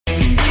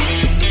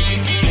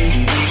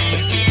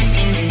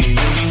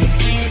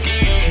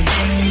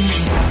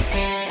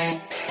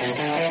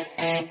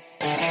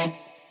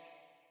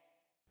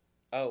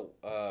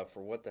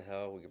For what the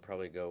hell, we could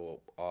probably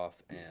go off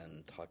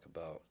and talk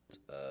about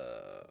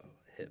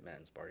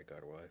Hitman's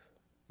Bodyguard Wife.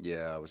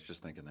 Yeah, I was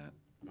just thinking that.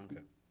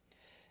 Okay.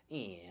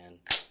 And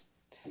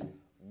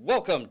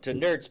welcome to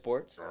Nerd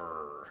Sports.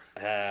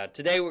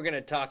 Today we're going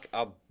to talk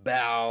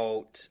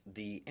about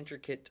the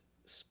intricate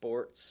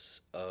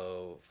sports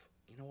of.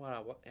 You know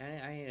what?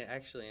 I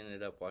actually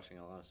ended up watching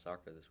a lot of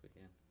soccer this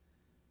weekend.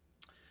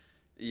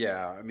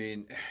 Yeah, I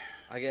mean,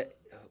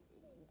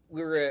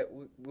 We were at.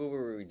 What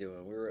were we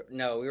doing? We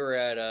were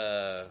at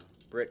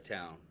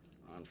Bricktown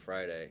on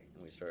Friday,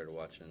 and we started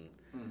watching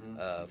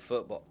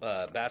football,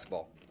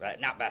 basketball. Right,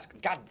 not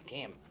basketball. God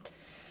damn,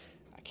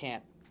 I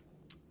can't.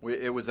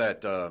 it was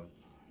like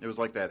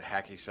that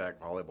hacky sack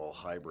volleyball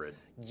hybrid.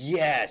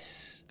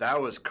 Yes,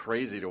 That was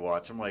crazy to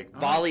watch. I'm like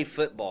volley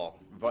football.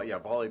 volley.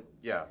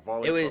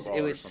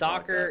 It was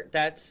soccer.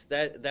 Like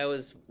that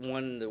was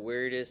one of the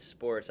weirdest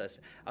sports. I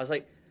was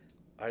like,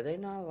 are they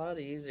not allowed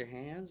to use their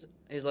hands?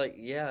 He's like,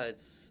 yeah,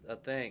 it's a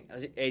thing.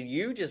 And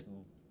you just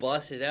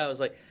busted out. I was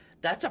like,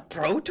 that's a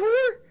pro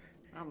tour?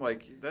 I'm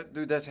like,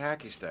 that's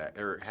hacky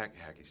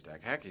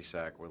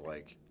sack with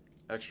like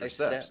extra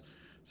steps.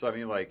 So I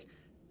mean, like,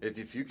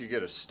 if you could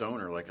get a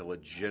stoner, like a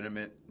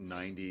legitimate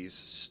 '90s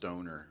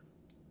stoner,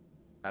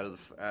 out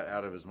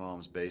of his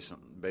mom's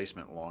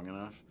basement long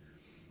enough,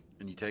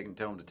 and you tell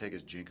him to take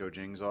his Jinko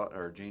jeans off,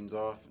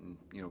 and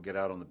get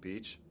out on the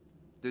beach,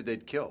 dude,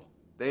 they'd kill.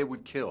 They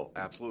would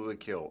absolutely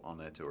kill on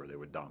that tour. They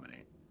would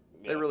dominate.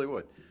 Yeah. They really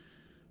would.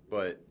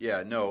 But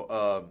yeah,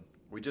 no.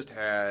 We just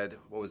had,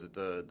 what was it,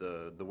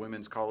 the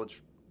women's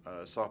college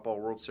softball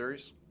World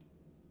Series,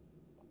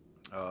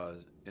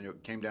 and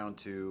it came down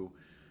to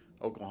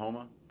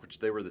Oklahoma, which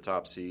they were the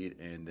top seed,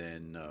 and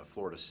then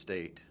Florida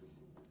State.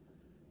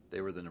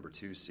 They were the number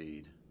 2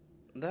 seed.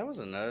 That was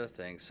another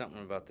thing.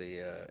 Something about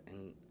the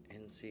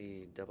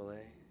NCAA.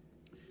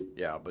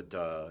 Yeah, but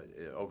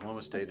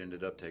Oklahoma State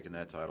ended up taking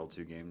that title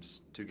 2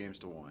 games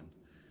to 1,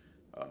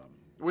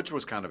 which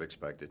was kind of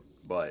expected.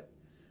 But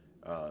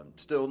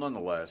still,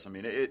 nonetheless, I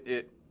mean,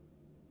 it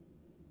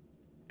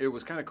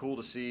was kind of cool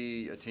to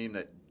see a team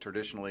that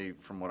traditionally,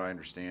 from what I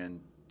understand,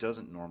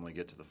 doesn't normally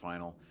get to the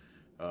final,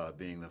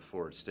 being the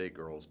Florida State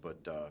girls.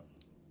 But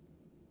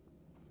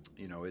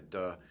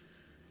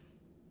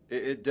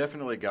it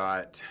definitely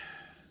got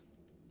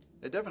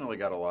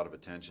a lot of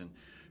attention.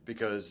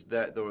 Because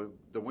the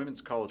Women's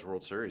College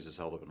World Series is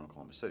held up in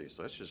Oklahoma City,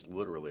 so that's just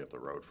literally up the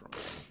road from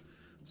us.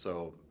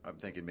 So I'm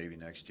thinking maybe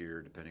next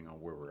year, depending on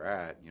where we're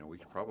at, we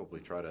could probably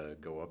try to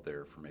go up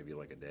there for maybe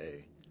like a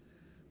day,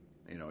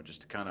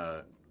 just to kind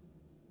of,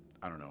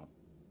 I don't know,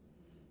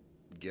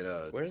 get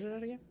a. Where is it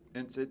at again?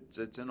 It's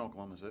in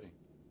Oklahoma City.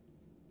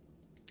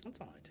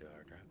 That's only a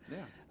 2-hour drive.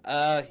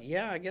 Yeah.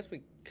 Yeah, I guess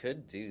we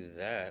could do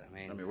that. I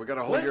mean, we got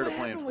a whole year to plan for.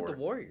 What happened with the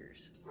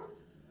Warriors?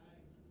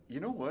 You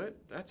know what?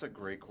 That's a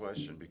great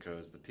question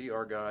because the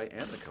PR guy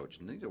and the coach,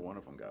 neither one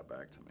of them got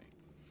back to me.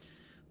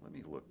 Let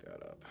me look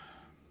that up.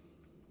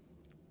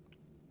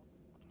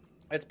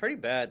 It's pretty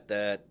bad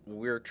that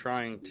we're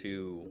trying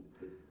to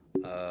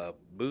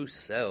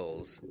boost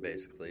sales,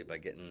 basically, by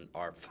getting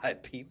our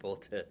 5 people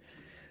to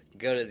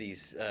go to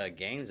these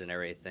games and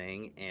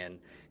everything. And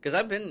because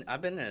I've been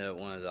to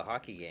one of the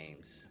hockey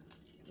games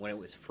when it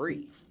was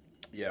free.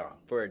 Yeah.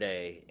 For a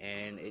day,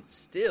 and it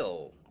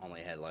still only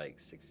had like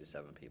 6 to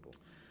 7 people.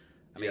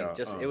 I mean,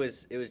 it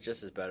was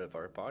just as bad as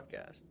our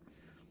podcast.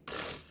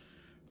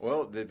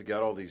 Well, they've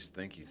got all these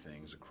thank you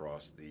things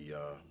across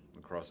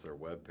their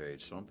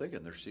webpage, so I'm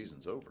thinking their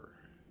season's over.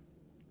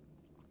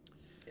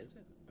 Is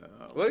it?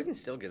 Well, we can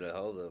still get a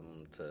hold of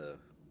them to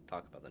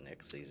talk about the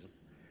next season.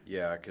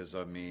 Yeah, because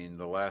I mean,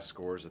 the last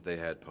scores that they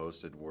had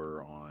posted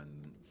were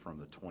from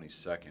the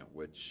 22nd,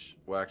 which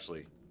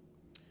actually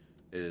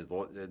they've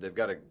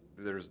got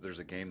there's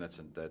a game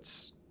that's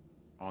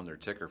on their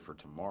ticker for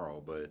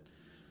tomorrow, but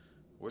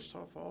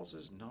Wichita Falls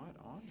is not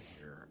on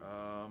here.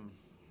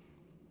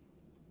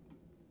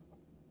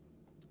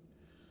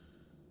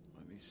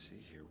 Let me see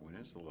here. When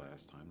is the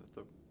last time that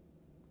the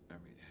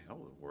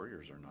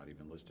Warriors are not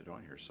even listed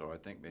on here. So I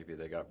think maybe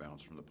they got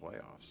bounced from the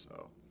playoffs.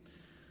 So,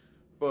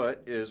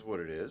 but is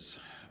what it is.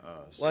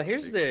 Well,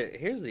 here's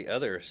the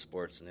other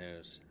sports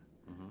news.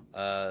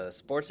 Mm-hmm.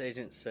 Sports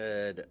agent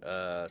said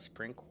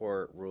Supreme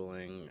Court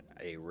ruling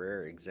a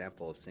rare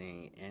example of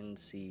seeing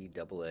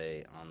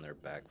NCAA on their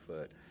back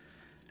foot.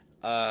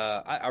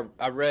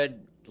 I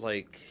read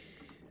like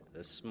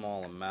a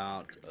small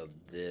amount of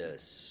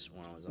this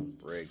when I was on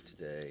break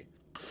today,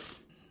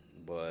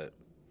 but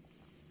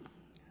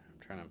I'm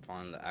trying to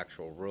find the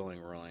actual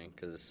ruling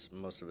because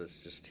most of it's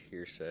just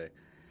hearsay.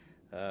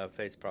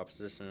 Faced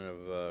proposition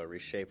of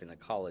reshaping the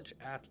college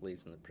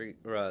athletes, and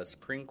the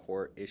Supreme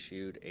Court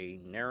issued a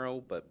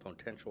narrow but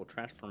potential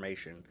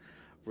transformation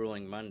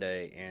ruling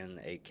Monday in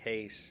a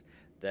case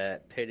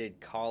that pitted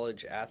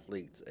college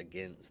athletes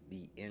against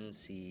the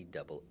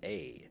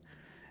NCAA.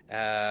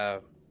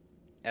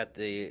 at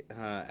the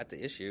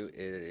issue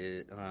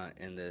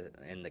in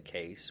the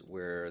case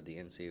where the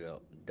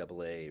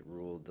NCAA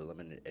ruled the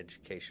limited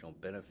educational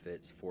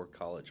benefits for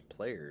college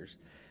players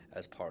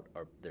as part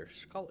of their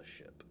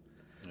scholarship.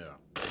 Yeah.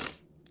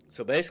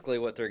 So basically,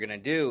 what they're going to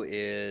do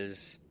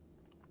is,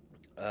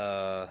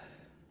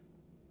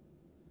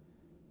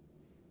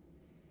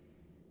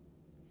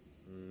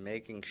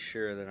 making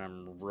sure that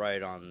I'm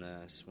right on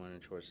this. When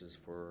choices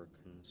for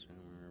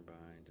consumer by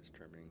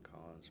distributing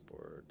college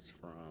sports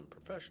from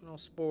professional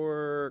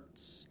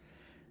sports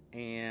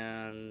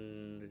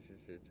and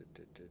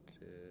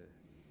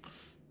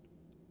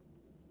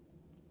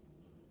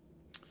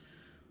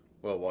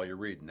Well, while you're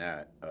reading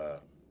that,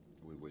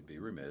 we would be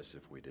remiss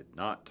if we did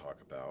not talk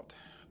about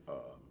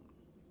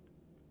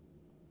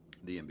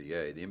the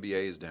NBA. The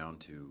NBA is down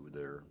to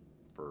their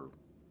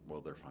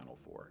Final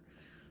Four.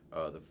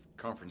 The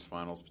conference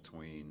finals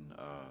between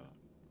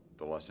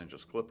the Los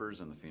Angeles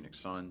Clippers and the Phoenix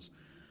Suns.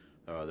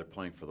 They're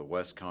playing for the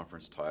West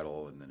Conference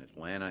title, and then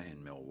Atlanta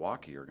and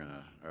Milwaukee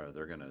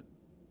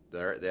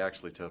they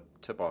actually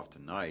tip off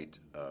tonight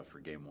for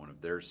Game 1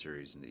 of their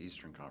series in the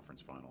Eastern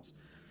Conference Finals.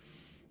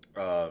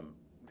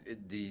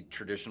 The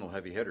traditional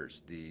heavy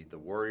hitters, the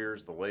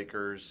Warriors, the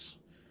Lakers,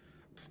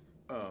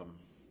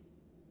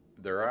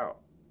 they're out.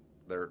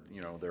 They're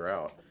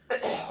out.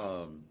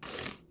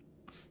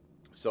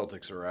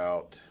 Celtics are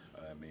out.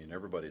 I mean,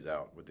 everybody's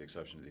out with the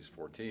exception of these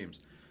four teams.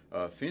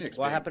 Phoenix.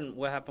 What happened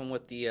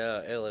with the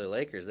LA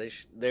Lakers?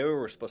 They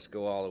were supposed to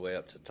go all the way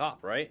up to the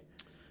top, right?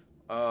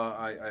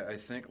 I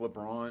think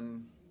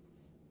LeBron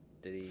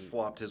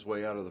flopped his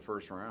way out of the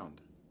first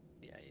round.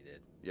 Yeah, he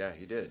did. Yeah,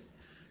 he did.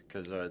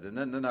 Because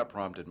then that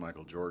prompted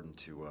Michael Jordan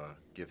to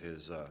give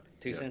his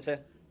 2 cents.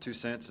 2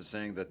 cents is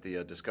saying that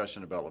the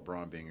discussion about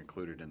LeBron being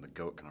included in the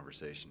GOAT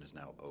conversation is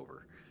now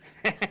over.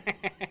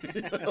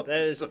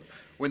 So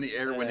when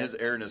his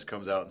airness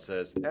comes out and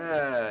says,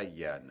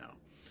 yeah, no.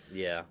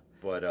 Yeah.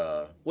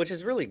 But which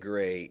is really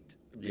great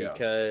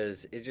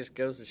because it just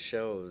goes to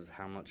show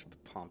how much of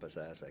a pompous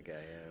ass that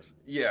guy is.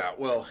 Yeah,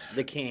 well,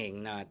 the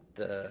king, not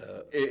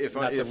the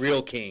the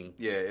real king.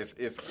 Yeah,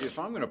 if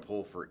I'm going to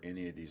pull for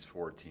any of these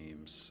four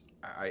teams,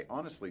 I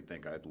honestly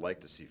think I'd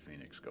like to see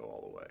Phoenix go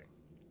all the way.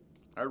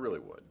 I really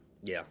would.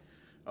 Yeah.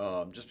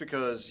 Just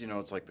because,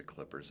 it's like the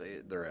Clippers.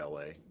 They're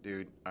L.A.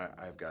 Dude,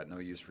 I've got no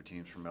use for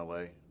teams from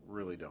L.A.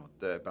 Really don't.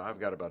 I've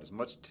got about as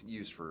much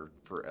use for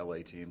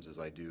L.A. teams as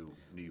I do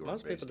New York.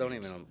 Most people don't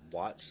even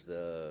watch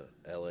the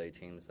L.A.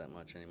 teams that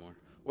much anymore.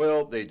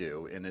 Well, they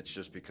do, and it's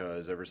just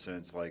because ever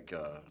since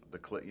the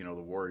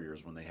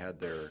Warriors, when they had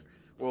their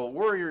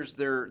Warriors,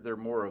 they're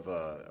more of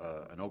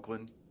an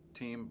Oakland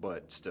team,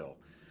 but still.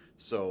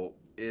 So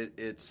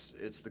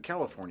it's the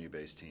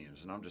California-based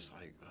teams, and I'm just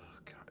like, oh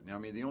god. Now, I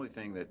mean, the only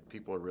thing that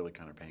people are really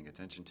kind of paying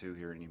attention to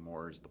here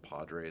anymore is the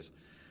Padres.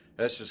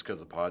 That's just because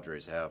the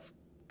Padres have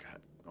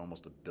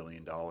almost $1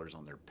 billion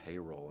on their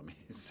payroll. I mean,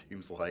 it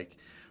seems like,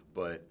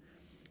 but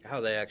how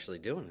are they actually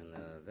doing in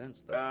the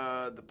events,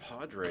 though? The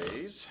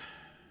Padres.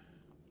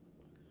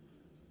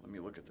 Let me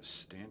look at the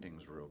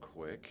standings real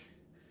quick.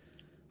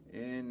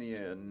 In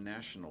the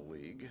National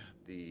League,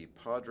 the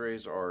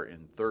Padres are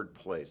in third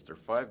place. They're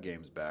 5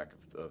 games back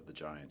of the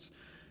Giants,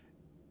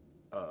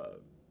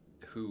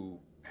 who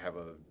have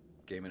a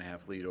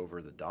game-and-a-half lead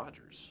over the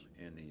Dodgers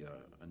in the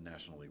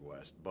National League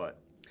West. But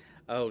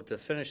to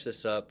finish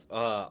this up,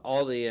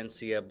 all the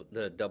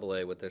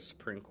NCAA, what the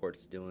Supreme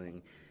Court's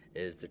doing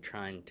is they're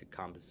trying to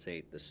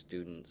compensate the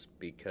students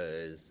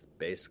because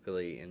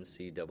basically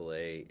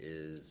NCAA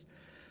is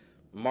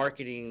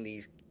marketing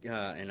these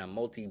in a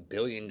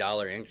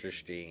multi-billion-dollar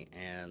industry,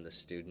 and the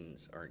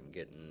students aren't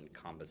getting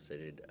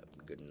compensated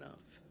good enough.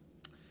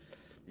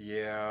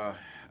 Yeah,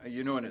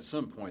 and at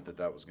some point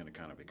that was going to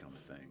kind of become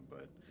a thing,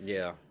 but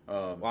yeah.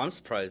 Well, I'm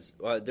surprised.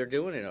 They're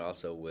doing it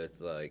also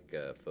with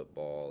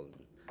football.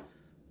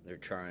 They're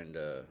trying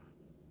to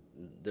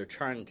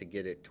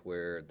get it to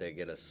where they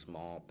get a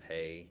small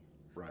pay,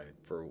 right,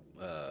 for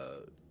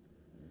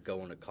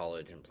going to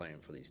college and playing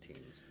for these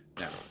teams.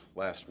 Now,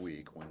 last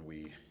week when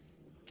we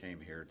came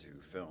here to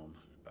film,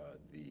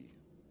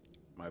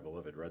 my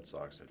beloved Red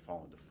Sox had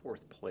fallen to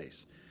 4th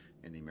place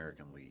in the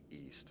American League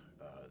East.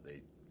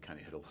 They kind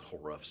of hit a little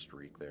rough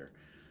streak there.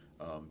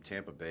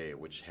 Tampa Bay,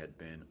 which had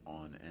been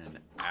on an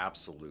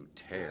absolute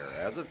tear,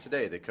 as of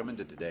today, they come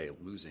into today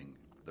losing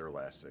their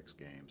last 6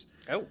 games.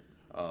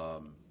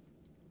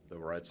 The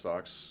Red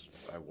Sox,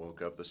 I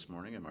woke up this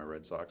morning and my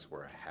Red Sox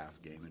were a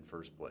half game in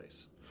first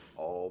place,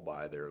 all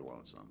by their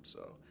lonesome.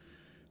 So,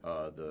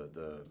 of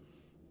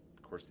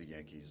course, the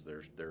Yankees,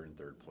 they're in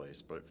 3rd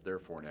place, but they're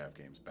 4.5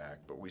 games back.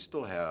 But we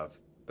still have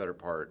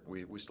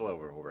we still have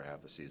over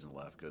half the season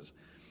left because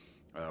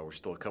we're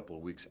still a couple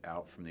of weeks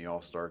out from the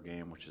All-Star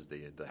game, which is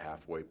the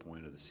halfway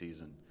point of the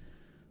season.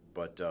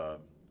 But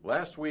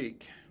last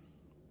week,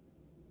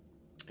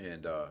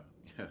 and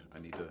I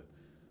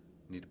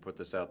need to put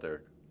this out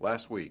there.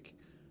 Last week,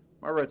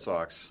 my Red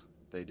Sox,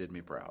 they did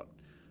me proud.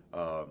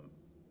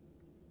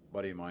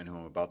 Buddy of mine who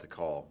I'm about to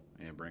call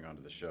and bring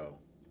onto the show,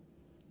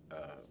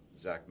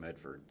 Zach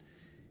Medford,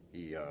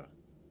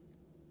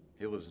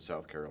 He lives in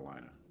South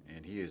Carolina,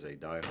 and he is a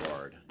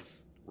diehard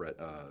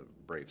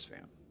Braves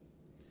fan.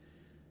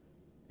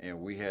 And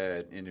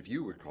and if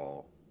you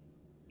recall,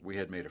 we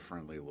had made a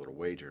friendly little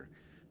wager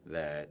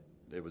that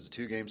it was a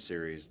 2-game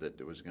series that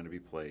it was going to be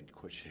played.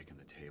 Quit shaking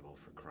the table,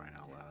 for crying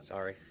out loud.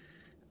 Sorry.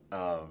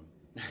 I'm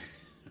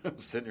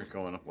sitting here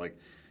going, I'm like,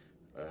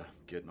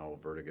 getting all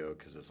vertigo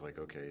because it's like,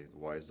 okay,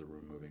 why is the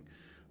room moving?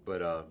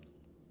 But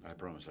I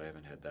promise I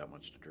haven't had that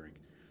much to drink.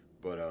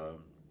 But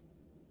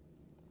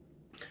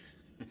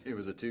it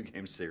was a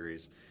 2-game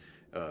series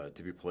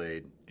to be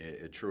played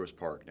at Truist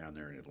Park down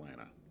there in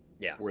Atlanta.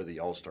 Yeah. Where the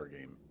All-Star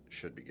game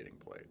should be getting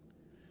played.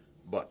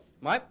 But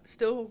might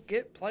still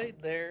get played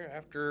there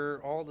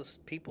after all the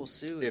people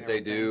sue. If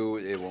they do,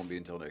 it won't be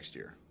until next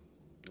year.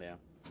 Yeah.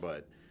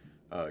 But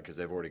because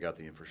they've already got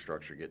the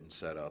infrastructure getting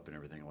set up and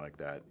everything like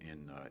that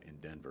in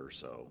Denver,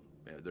 so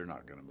they're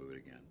not going to move it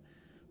again.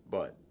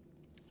 But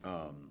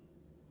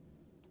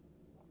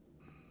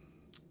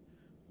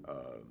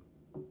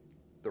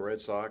the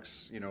Red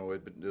Sox,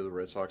 the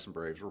Red Sox and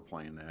Braves were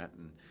playing that,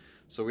 and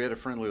so we had a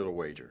friendly little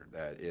wager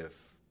that if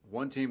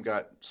one team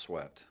got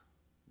swept,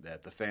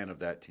 that the fan of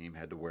that team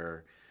had to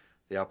wear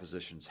the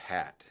opposition's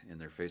hat in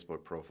their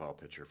Facebook profile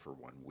picture for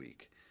 1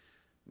 week.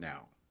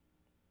 Now,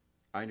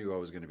 I knew I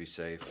was going to be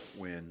safe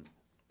when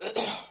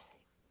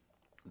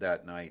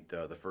that night,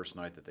 the first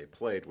night that they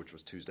played, which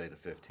was Tuesday the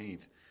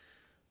 15th,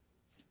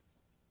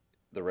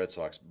 the Red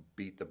Sox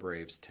beat the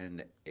Braves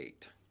 10-8.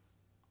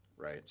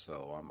 Right,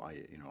 so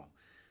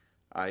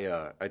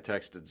I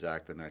texted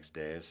Zach the next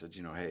day. I said,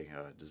 hey,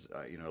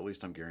 at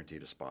least I'm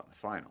guaranteed a spot in the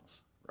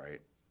finals,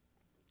 right?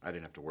 I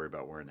didn't have to worry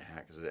about wearing the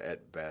hat because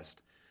at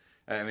best,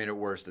 at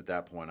worst at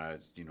that point,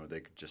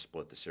 they could just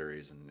split the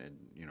series and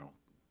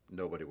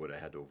nobody would have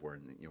had to have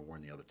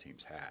worn the other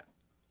team's hat.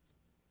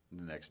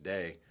 And the next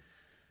day,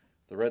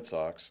 the Red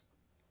Sox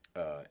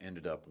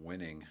ended up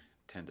winning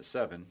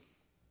 10-7.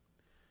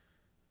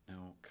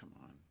 No, come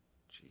on,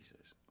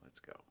 Jesus, let's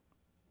go.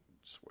 I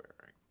swear,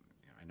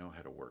 I know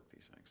how to work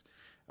these things.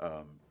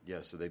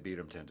 So they beat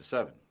them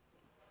 10-7,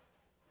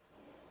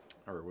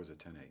 or was it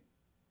 10-8?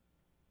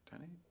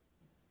 10-8?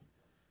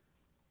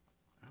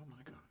 Oh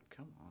my God,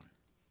 come on.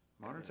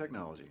 Modern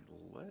technology,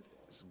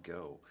 let's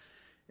go.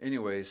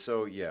 Anyway,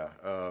 so yeah.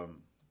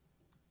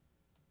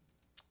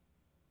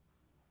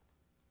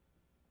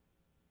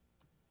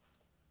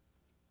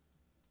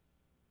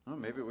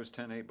 Maybe it was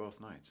 10-8 both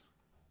nights.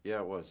 Yeah,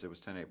 it was. It was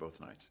 10-8 both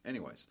nights.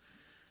 Anyways,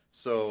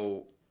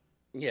 so.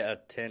 Yeah,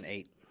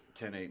 10-8.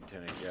 10-8 and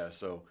 10-8, yeah.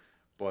 So,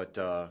 but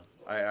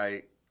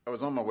I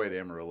was on my way to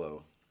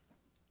Amarillo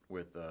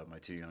with my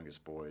 2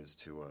 youngest boys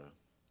to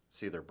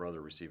see their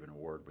brother receive an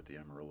award with the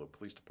Amarillo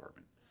Police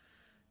Department.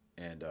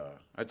 And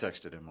I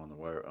texted him on the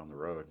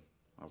road.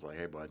 I was like,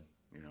 "Hey, bud,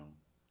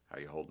 how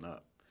you holding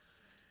up?"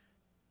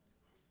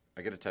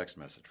 I get a text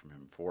message from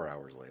him 4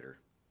 hours later.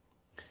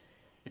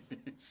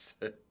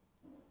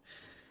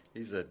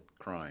 he said,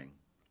 crying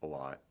a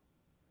lot.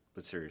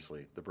 But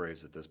seriously, the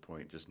Braves at this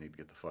point just need to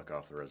get the fuck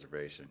off the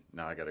reservation.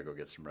 Now I got to go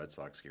get some Red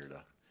Sox gear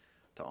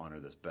to honor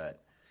this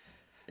bet.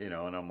 And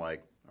I'm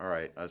like, all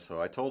right.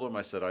 So I told him,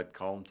 I said I'd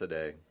call him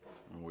today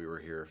when we were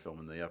here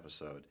filming the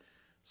episode.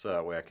 So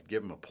that way I could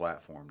give him a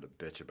platform to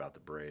bitch about the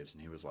Braves.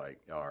 And he was like,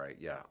 all right,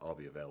 yeah, I'll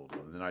be available.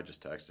 And then I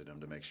just texted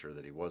him to make sure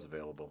that he was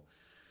available.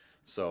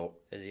 So.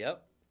 Is he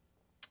up?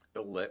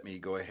 Let me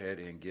go ahead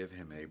and give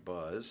him a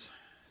buzz.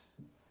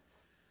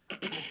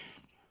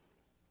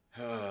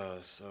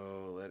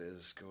 So let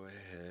us go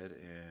ahead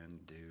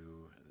and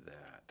do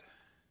that.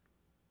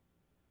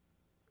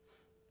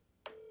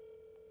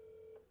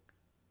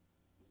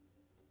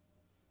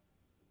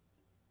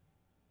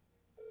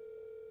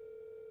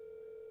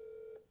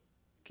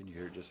 Can you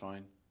hear it just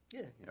fine?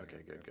 Yeah. Okay,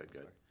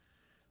 good.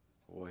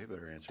 Well, he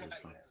better answer his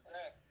phone.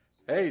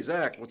 Hey,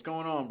 Zach, what's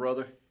going on,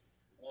 brother?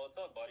 What's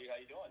up, buddy? How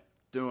you doing?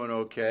 Doing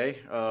okay.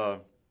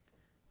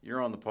 You're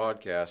on the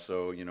podcast,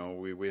 so,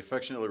 we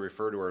affectionately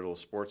refer to our little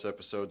sports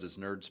episodes as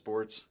Nerd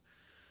Sports.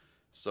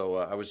 So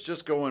I was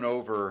just going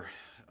over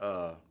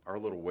our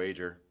little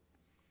wager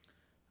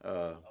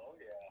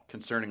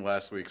concerning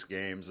last week's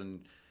games.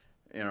 And,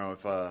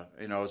 if I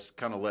was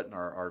kind of letting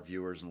our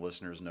viewers and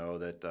listeners know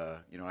that,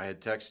 I had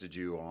texted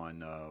you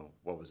on,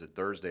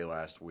 Thursday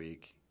last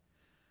week,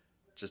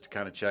 just to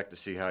kind of check to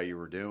see how you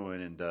were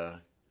doing. And,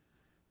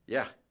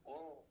 yeah.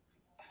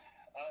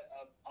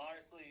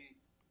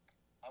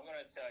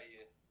 Tell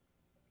you,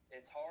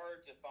 it's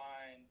hard to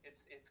find.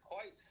 It's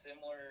quite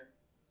similar.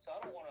 So I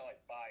don't want to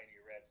buy any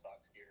Red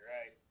Sox gear,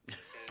 right?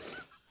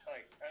 Because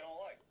I don't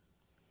like.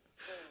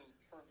 So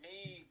for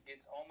me,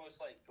 it's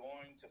almost like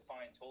going to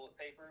find toilet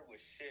paper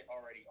with shit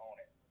already on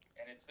it,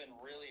 and it's been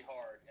really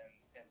hard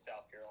in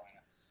South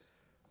Carolina.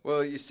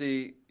 Well, you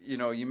see,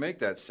 you make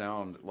that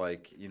sound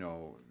like,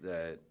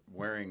 that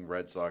wearing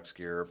Red Sox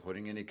gear,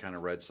 putting any kind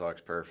of Red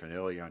Sox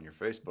paraphernalia on your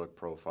Facebook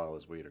profile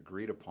as we had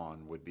agreed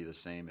upon would be the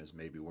same as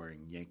maybe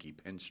wearing Yankee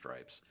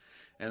pinstripes.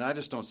 And I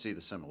just don't see the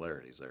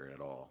similarities there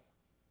at all.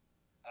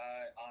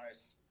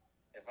 Honest,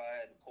 if I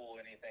had to pull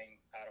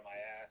anything out of my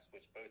ass,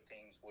 which both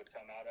teams would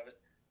come out of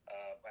it,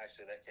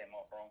 Actually, that came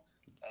off wrong.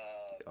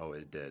 Oh,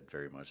 it did,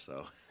 very much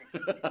so.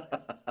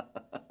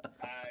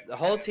 The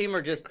whole team,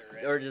 or just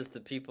the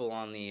people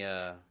on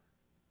the.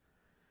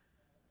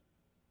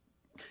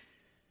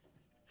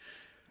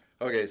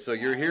 Okay, so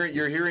you're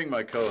hearing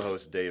my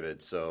co-host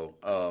David. So,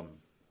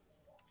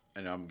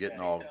 and I'm getting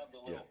he all. Sounds a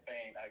little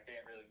faint. I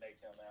can't really make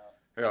him out.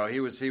 Yeah,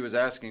 he was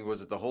asking, was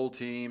it the whole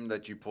team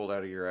that you pulled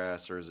out of your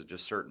ass, or is it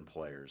just certain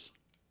players?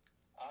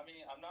 I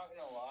mean, I'm not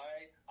gonna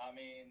lie. I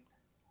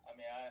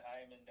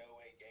am in no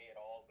way gay at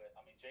all, but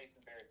I mean,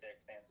 Jason Varitek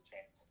stands a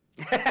chance.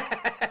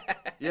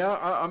 Yeah,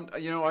 I'm.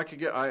 I could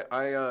get.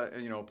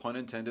 Pun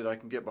intended. I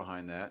can get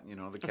behind that.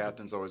 The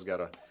captain's always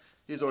got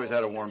he's always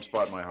had a warm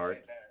spot in my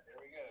heart. There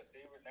we go. See,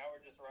 now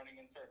we're just running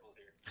in circles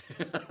here.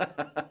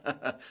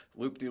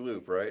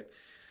 Loop-de-loop, right?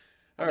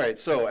 All right,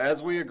 so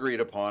as we agreed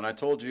upon, I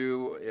told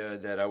you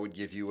that I would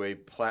give you a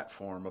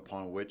platform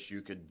upon which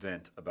you could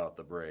vent about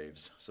the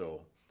Braves.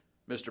 So,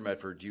 Mr.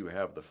 Medford, you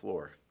have the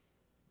floor.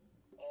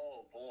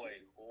 Oh, boy.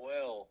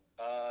 Well,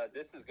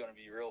 this is going to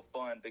be real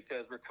fun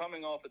because we're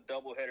coming off a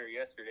doubleheader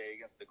yesterday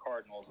against the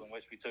Cardinals in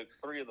which we took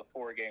 3 of the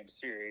 4-game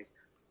series.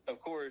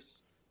 Of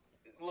course,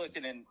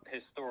 looking in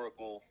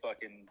historical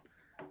fucking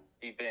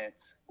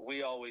events,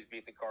 we always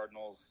beat the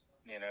Cardinals,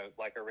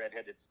 like a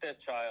redheaded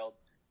stepchild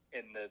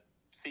in the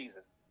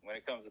season. When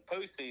it comes to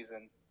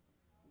postseason,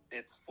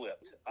 it's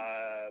flipped.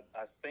 I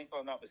think, if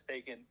I'm not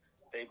mistaken,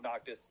 they've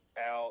knocked us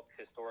out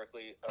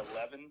historically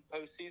 11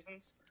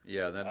 postseasons.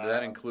 Yeah,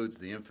 that includes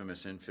the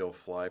infamous infield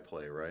fly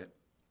play, right?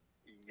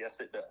 Yes,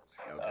 it does.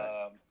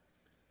 Okay.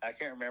 I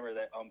can't remember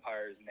that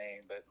umpire's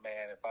name, but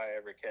man, if I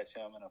ever catch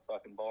him in a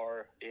fucking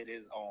bar, it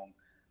is on.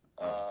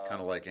 Kind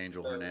of like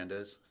Angel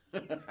Hernandez.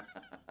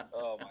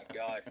 Oh my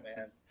gosh,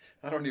 man!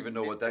 I don't even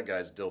know what that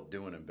guy's still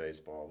doing in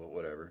baseball, but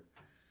whatever.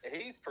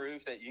 He's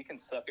proof that you can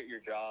suck at your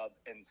job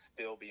and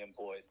still be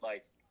employed.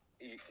 Like,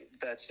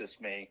 that's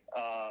just me.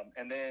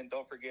 And then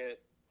don't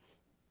forget,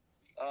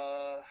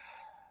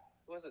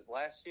 was it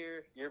last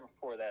year? Year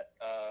before that?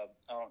 I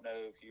don't know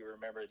if you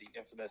remember the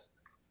infamous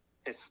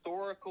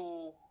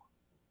historical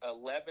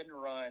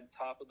 11-run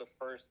top of the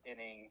first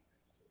inning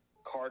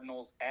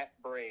Cardinals at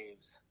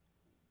Braves.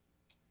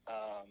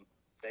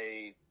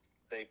 They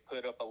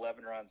put up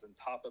 11 runs in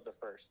top of the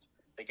first.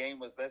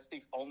 That's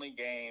the only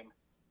game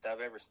that I've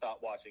ever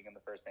stopped watching in the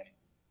first inning.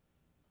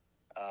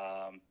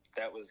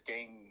 That was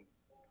game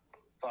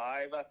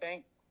 5, I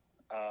think.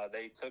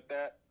 They took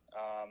that,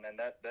 and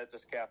that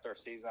just capped our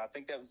season. I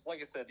think that was,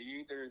 like I said,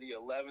 either the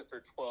 11th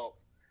or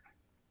 12th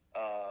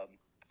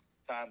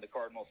time the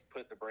Cardinals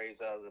put the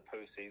Braves out of the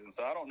postseason.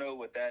 So I don't know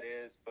what that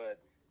is, but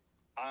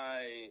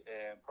I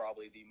am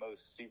probably the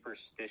most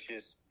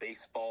superstitious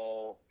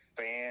baseball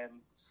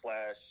fan /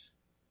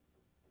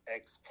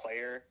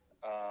 ex-player.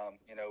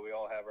 We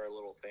all have our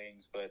little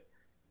things, but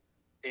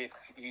if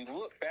you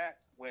look back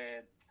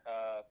when,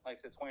 like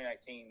I said,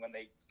 2019, when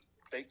they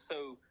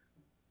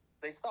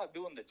stopped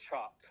doing the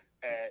chop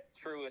at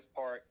Truist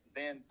Park,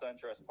 then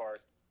SunTrust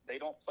Park. They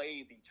don't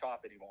play the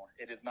chop anymore.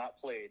 It is not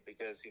played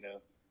because,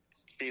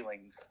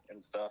 feelings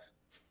and stuff.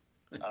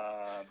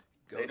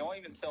 They don't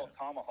even sell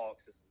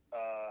tomahawks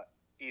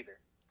either.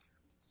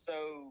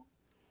 So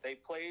they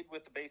played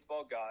with the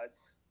baseball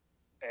gods,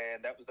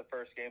 and that was the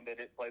first game they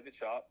didn't play the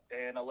chop,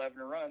 and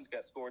 11 runs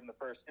got scored in the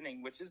first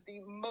inning, which is the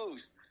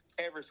most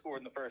ever scored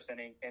in the first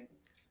inning in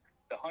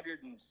the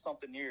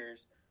 100-and-something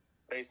years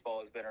baseball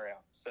has been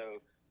around.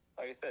 So,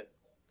 like I said,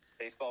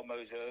 baseball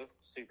mojo,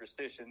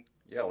 superstition.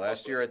 Yeah,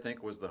 last year I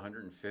think was the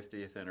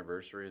 150th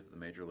anniversary of the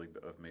Major League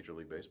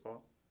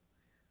Baseball.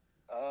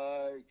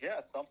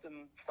 Yeah,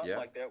 something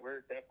like that.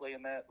 We're definitely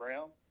in that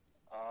realm.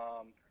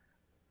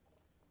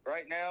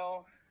 Right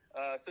now,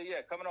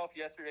 coming off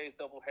yesterday's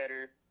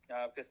doubleheader,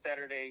 because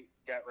Saturday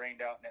got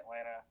rained out in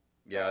Atlanta.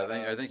 Yeah,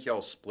 I think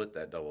y'all split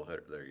that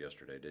doubleheader there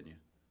yesterday, didn't you?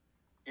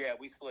 Yeah,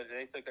 we split it.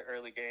 They took the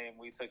early game.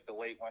 We took the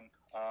late one.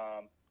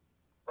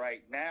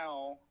 Right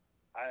now,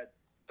 I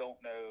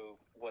don't know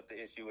what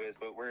the issue is,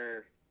 but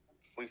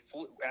we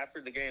flew after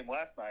the game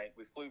last night.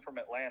 We flew from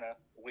Atlanta.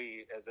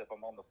 As if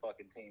I'm on the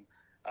fucking team.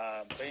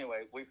 But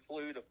anyway, we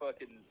flew to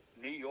fucking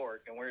New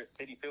York, and we're at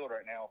Citi Field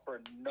right now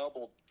for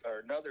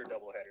another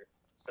doubleheader.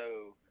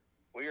 So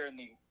we are in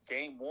the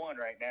game 1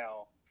 right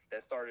now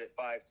that started at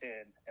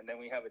 5:10, and then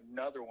we have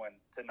another one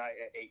tonight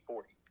at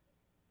 8:40.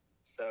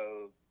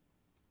 So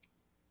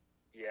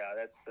yeah,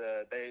 that's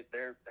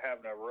they're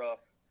having a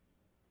rough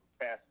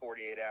past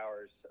 48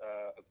 hours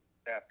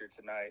after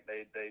tonight.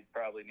 They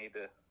probably need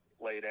to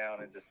lay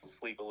down and just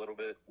sleep a little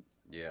bit.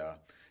 Yeah.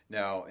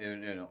 Now,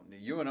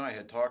 you and I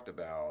had talked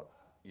about,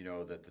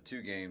 that the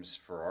 2 games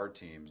for our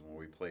teams when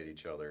we played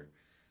each other,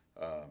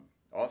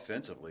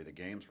 offensively, the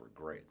games were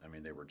great. I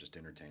mean, they were just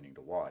entertaining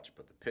to watch.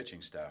 But the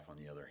pitching staff, on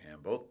the other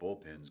hand, both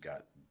bullpens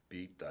got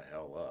beat the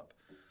hell up.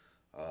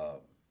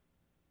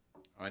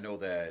 I know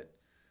that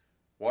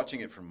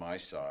watching it from my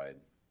side,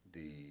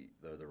 the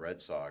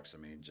Red Sox, I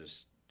mean,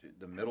 just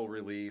the middle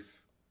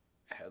relief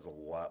has a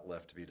lot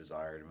left to be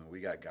desired. I mean, we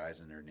got guys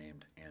in there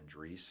named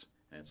Andres,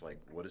 and it's like,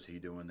 what is he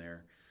doing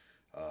there?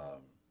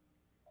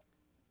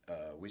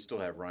 we still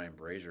have Ryan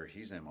Brazier.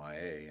 He's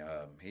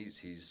MIA.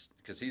 He's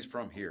because he's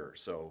from here,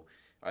 so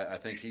I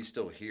think he's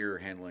still here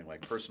handling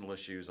like personal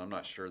issues. I'm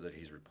not sure that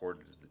he's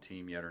reported to the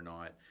team yet or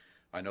not.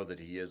 I know that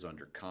he is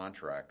under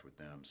contract with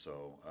them,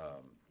 so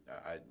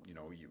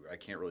I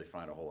can't really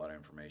find a whole lot of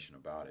information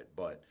about it.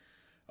 But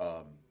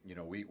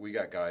we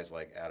got guys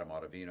like Adam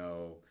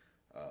Ottavino,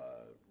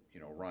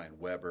 Ryan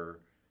Weber.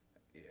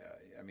 Yeah,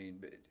 I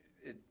mean,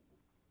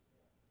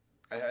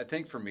 I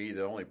think for me,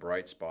 the only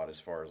bright spot as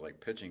far as like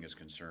pitching is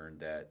concerned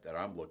that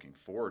I'm looking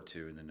forward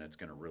to, and then that's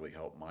going to really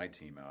help my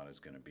team out, is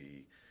going to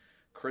be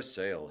Chris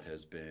Sale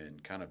has been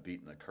kind of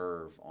beating the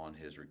curve on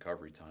his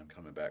recovery time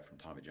coming back from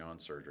Tommy John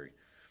surgery.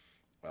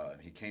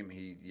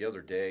 The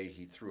other day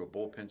he threw a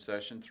bullpen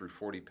session, threw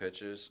 40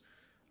 pitches.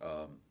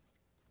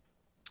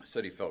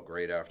 Said he felt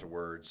great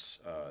afterwards.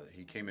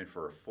 He came in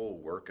for a full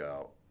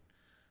workout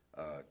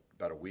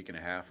about a week and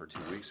a half or 2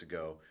 weeks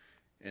ago,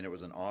 and it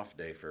was an off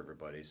day for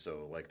everybody.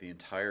 So like the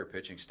entire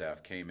pitching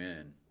staff came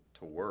in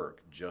to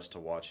work just to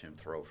watch him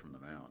throw from the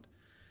mound.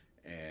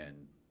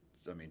 And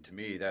I mean, to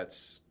me,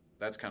 that's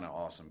kind of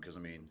awesome, because I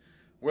mean,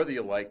 whether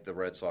you like the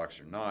Red Sox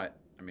or not,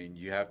 I mean,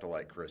 you have to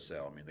like Chris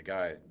Sale. I mean,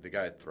 the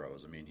guy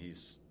throws. I mean,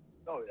 he's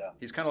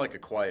kind of like a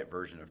quiet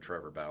version of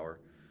Trevor Bauer.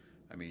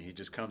 I mean, he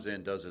just comes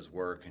in, does his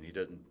work, and he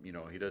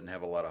doesn't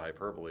have a lot of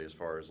hyperbole as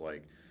far as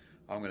like,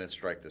 I'm going to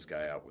strike this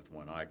guy out with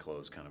one eye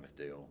closed kind of a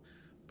deal.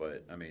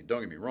 But I mean,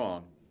 don't get me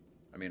wrong.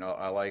 I mean,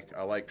 I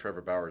like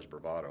Trevor Bauer's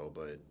bravado,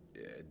 but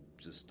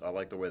I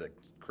like the way that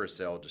Chris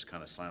Sale just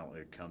kind of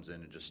silently comes in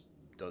and just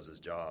does his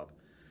job.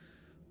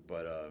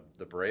 But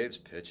the Braves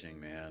pitching,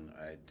 man,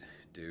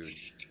 dude.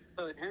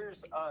 So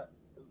here's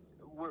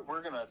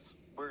we're gonna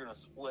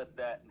split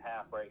that in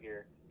half right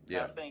here.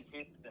 Yeah. I think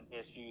it's an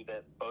issue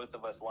that both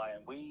of us lie in.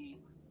 We,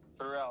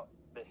 throughout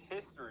the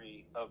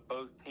history of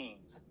both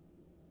teams,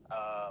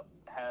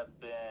 have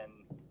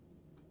been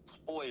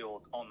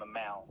spoiled on the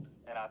mound,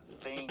 and I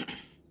think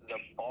the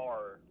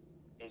bar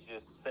is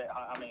just set.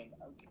 I mean,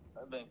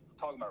 I've been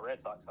talking about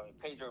Red Sox. I mean,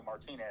 Pedro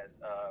Martinez,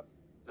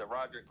 the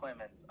Roger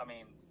Clemens. I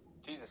mean,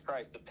 Jesus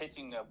Christ, the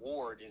pitching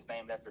award is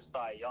named after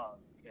Cy Young.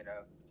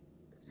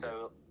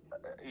 So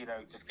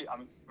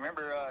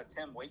remember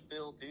Tim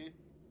Wakefield too.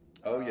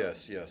 Oh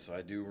yes,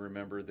 I do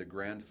remember the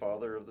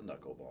grandfather of the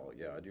knuckleball.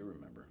 Yeah, I do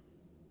remember.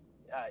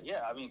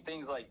 I mean,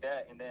 things like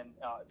that, and then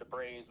the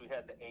Braves. We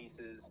had the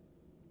Aces.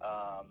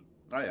 I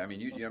mean,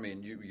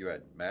 you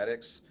had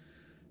Maddox,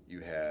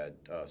 you had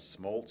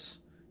Smoltz,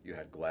 you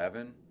had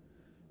Glavine.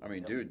 I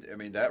mean, dude,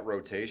 that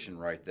rotation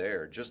right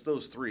there, just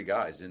those three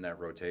guys in that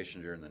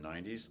rotation during the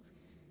 90s.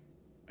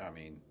 I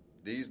mean,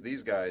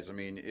 these guys, I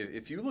mean,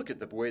 if you look at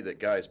the way that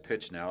guys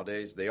pitch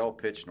nowadays, they all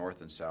pitch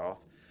north and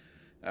south.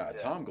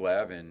 Tom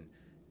Glavine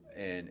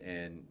and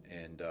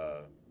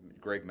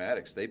Greg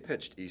Maddux, they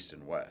pitched east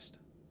and west.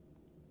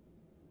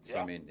 So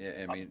I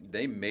mean,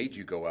 they made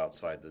you go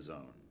outside the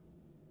zone,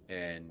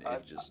 and I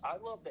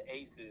love the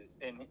Aces,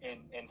 and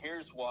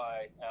here's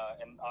why.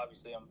 And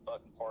obviously, I'm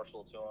fucking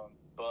partial to them,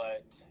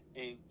 but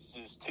it's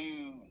just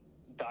three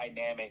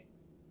dynamic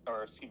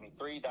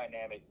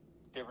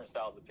different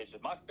styles of pitches.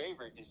 My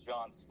favorite is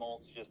John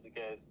Smoltz, just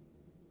because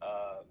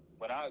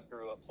when I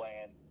grew up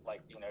playing,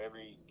 like,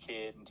 every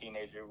kid and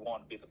teenager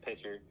wanted to be the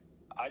pitcher.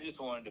 I just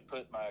wanted to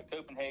put my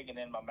Copenhagen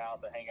in my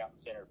mouth and hang out in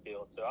center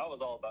field. So I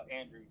was all about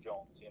Andrew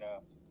Jones,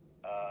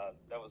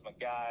 that was my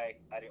guy.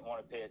 I didn't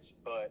want to pitch,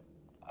 but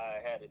I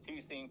had a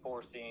 2-seam,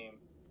 4-seam,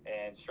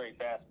 and straight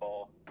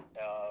fastball,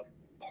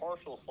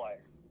 partial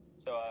slider.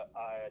 So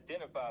I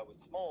identified with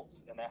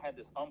Smoltz, and I had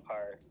this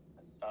umpire,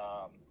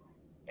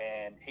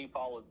 and he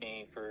followed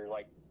me for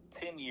like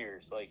 10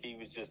 years. Like,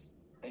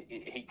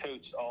 he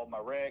coached all my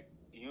rec,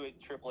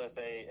 Triple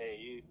SA,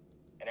 AAU,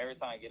 and every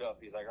time I get up,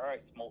 he's like, all right,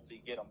 Smoltz, you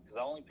get them. Because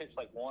I only pitched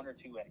like 1 or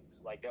 2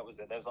 innings. Like, that was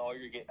it. That's all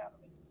you're getting out of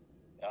me.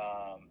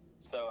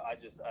 So I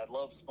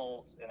love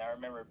Smoltz, and I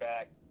remember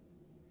back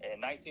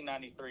in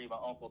 1993, my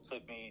uncle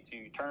took me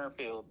to Turner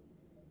Field,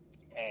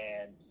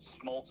 and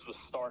Smoltz was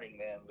starting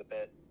then with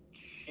that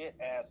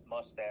shit-ass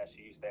mustache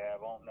he used to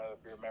have. I don't know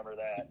if you remember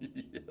that.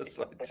 Yes,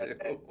 I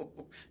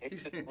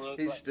do.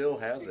 He still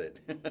has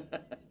it.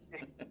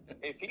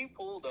 If he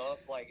pulled up,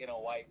 like, in a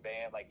white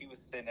van, like, he was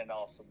sending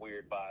off some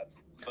weird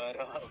vibes. But,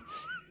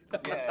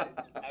 yeah,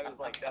 I was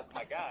like, that's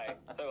my guy.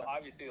 So,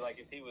 obviously, like,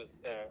 if he was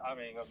a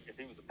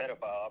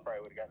pedophile, I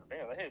probably would have gotten the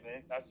van. Like, hey,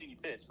 man, I see you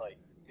pitch. Like,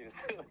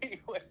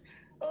 anyway,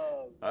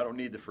 I don't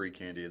need the free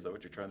candy. Is that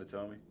what you're trying to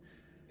tell me?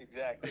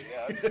 Exactly,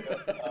 yeah.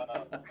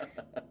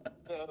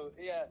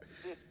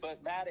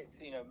 But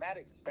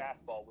Maddox's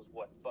fastball was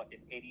fucking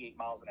 88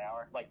 miles an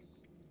hour, like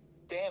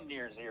damn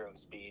near zero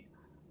speed.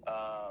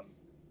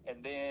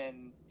 And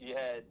then you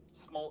had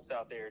Smoltz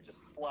out there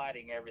just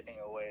sliding everything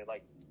away.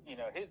 Like,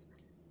 his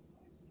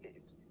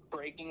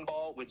breaking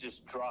ball would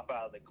just drop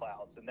out of the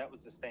clouds, and that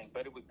was his thing.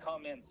 But it would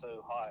come in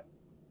so hot.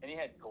 And he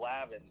had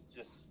Glavine,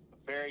 just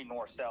very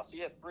north-south. So he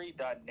has 3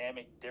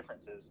 dynamic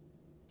differences.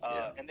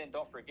 And then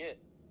don't forget,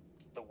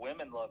 the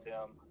women love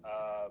him.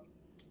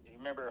 You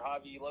remember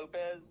Javi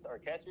Lopez, our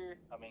catcher?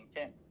 I mean,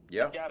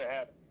 you gotta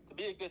have to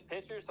be a good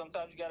pitcher,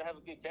 sometimes you got to have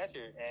a good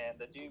catcher. And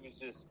the dude was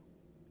just,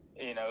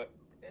 you know,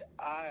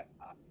 I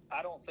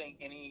don't think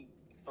any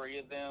three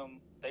of them,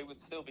 they would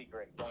still be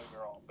great, don't get me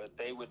wrong, but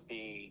they would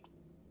be,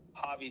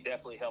 Javi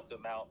definitely helped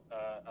him out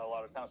a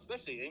lot of times,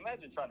 especially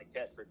imagine trying to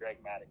catch for Greg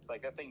Maddux.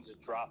 Like, that thing's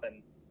just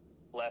dropping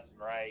left and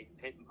right,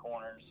 hitting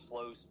corners,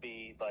 slow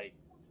speed, like,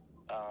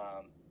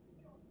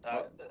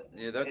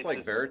 yeah, that's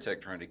like Veritek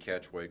trying to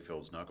catch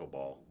Wakefield's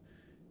knuckleball.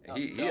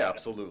 He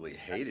absolutely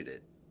hated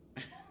it.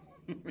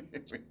 Can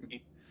you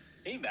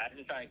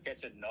imagine trying to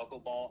catch a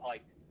knuckleball?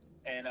 Like,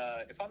 and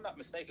if I'm not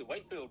mistaken,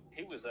 Wakefield,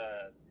 he was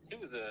a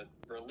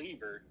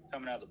reliever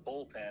coming out of the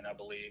bullpen, I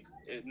believe.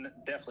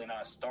 Definitely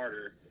not a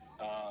starter.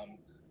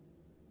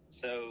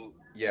 So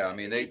yeah, I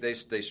mean they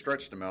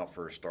stretched him out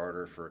for a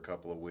starter for a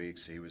couple of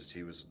weeks. He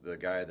was the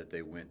guy that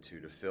they went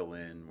to fill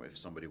in if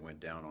somebody went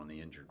down on the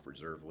injured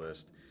reserve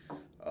list.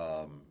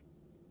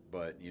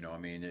 But you know, I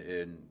mean,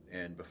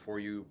 and before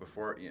you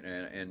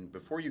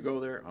go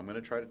there, I'm going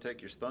to try to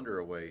take your thunder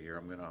away here.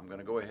 I'm going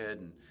to go ahead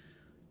and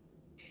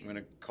I'm going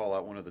to call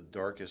out one of the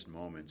darkest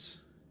moments,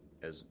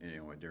 as you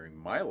know, during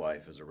my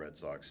life as a Red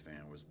Sox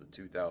fan, was the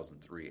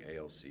 2003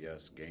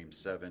 ALCS Game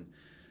 7.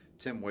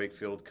 Tim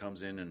Wakefield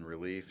comes in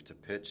relief to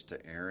pitch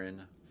to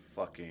Aaron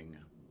fucking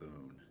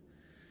Boone.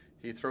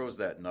 He throws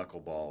that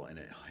knuckleball and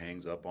it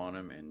hangs up on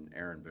him, and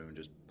Aaron Boone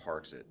just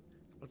parks it.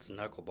 What's a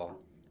knuckleball?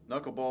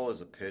 Knuckleball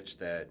is a pitch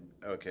that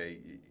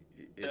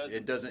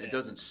it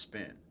doesn't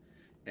spin,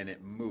 and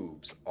it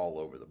moves all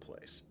over the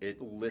place.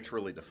 It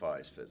literally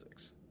defies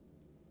physics.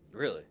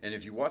 Really? And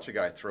if you watch a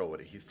guy throw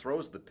it, he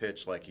throws the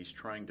pitch like he's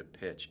trying to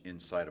pitch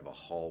inside of a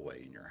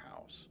hallway in your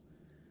house.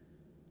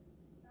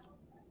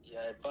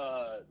 Yeah,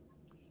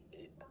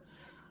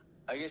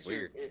 I guess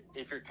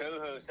if your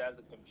co-host has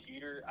a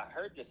computer, I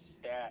heard this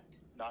stat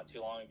not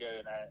too long ago,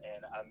 and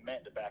I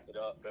meant to back it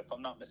up, but if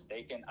I'm not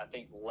mistaken, I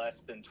think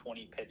less than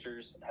 20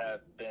 pitchers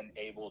have been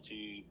able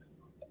to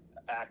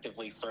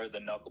actively throw the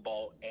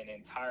knuckleball in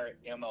entire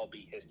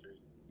MLB history.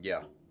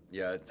 Yeah.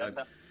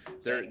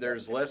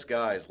 There's less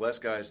guys. Less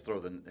guys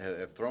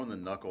have thrown the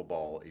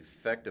knuckleball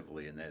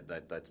effectively, and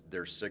that's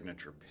their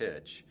signature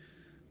pitch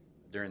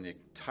during the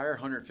entire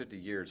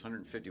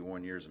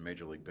 151 years of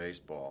Major League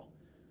Baseball.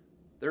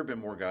 There have been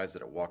more guys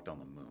that have walked on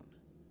the moon.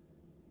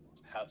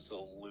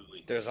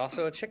 Absolutely. There's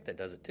also a chick that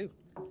does it too.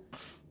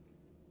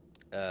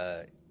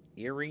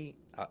 Eri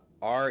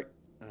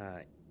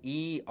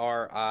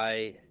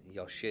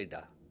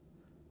Yoshida.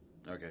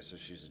 Okay, so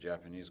she's a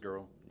Japanese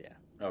girl? Yeah.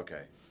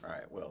 Okay. All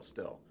right. Well,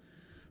 still.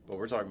 But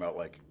we're talking about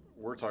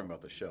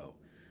the show,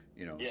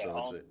 you know. Yeah,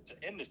 so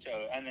in the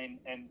show,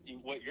 and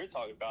what you're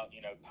talking about,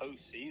 you know,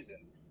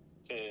 postseason,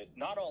 to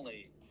not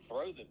only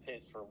throw the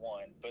pitch for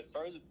one, but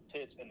throw the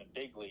pitch in the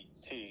big leagues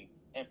too,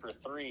 and for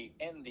three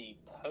in the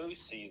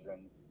postseason,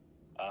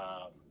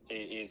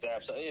 is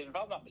absolutely. If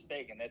I'm not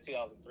mistaken, that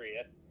 2003,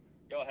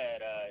 y'all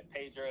had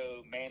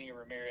Pedro, Manny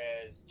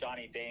Ramirez,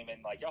 Johnny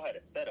Damon, like y'all had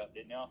a setup,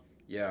 didn't y'all?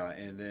 Yeah,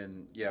 and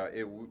then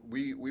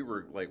we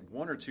were like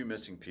one or two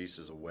missing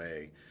pieces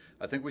away.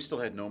 I think we still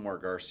had Nomar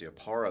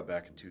Garciaparra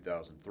back in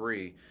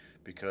 2003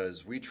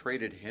 because we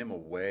traded him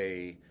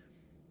away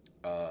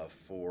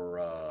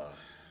for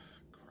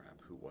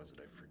who was it?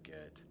 I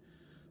forget.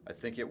 I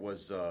think it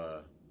was.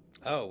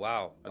 Oh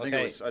wow! I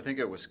think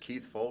it was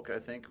Keith Folk. I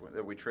think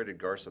that we traded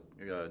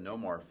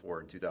Nomar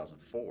for in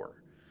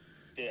 2004.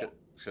 Yeah.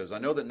 Because I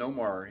know that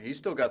Nomar, he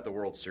still got the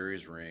World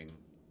Series ring.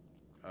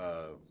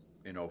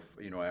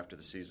 After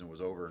the season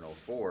was over in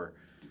 2004,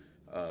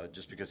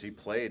 just because he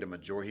played a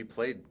majority.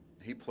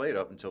 He played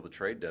up until the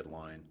trade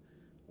deadline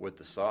with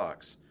the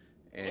Sox.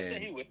 And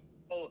wasn't he with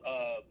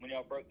when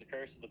y'all broke the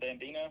curse of the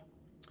Bambino?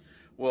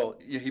 Well,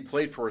 he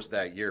played for us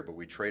that year, but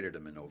we traded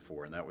him in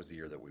 2004, and that was the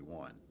year that we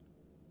won.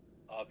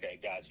 Okay,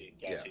 got you.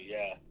 Yeah.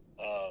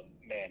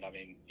 Man, I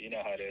mean, you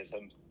know how it is.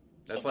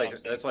 That's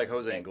like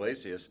Jose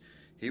Iglesias.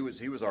 He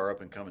was our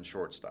up and coming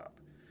shortstop,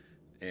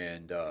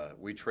 and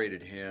we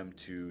traded him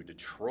to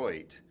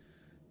Detroit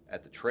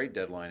at the trade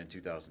deadline in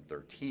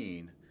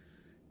 2013,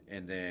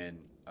 and then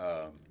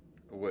in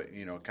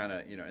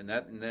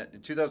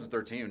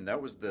 2013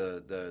 that was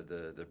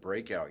the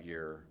breakout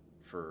year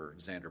for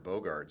Xander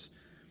Bogaerts,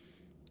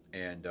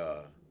 and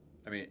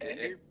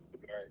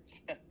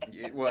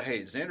well,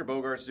 hey, Xander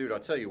Bogaerts, dude, I'll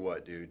tell you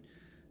what, dude.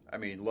 I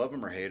mean, love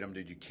him or hate him,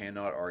 dude, you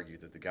cannot argue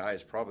that the guy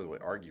is probably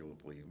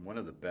arguably one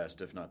of the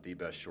best, if not the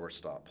best,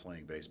 shortstop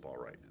playing baseball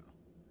right now.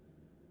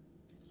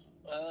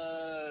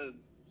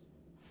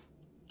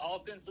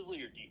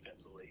 Offensively or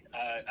defensively?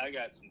 I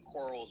got some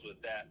quarrels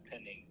with that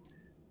pending.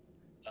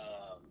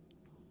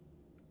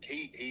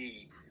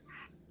 He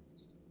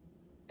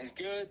is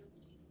good,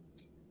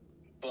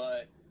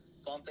 but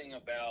something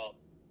about,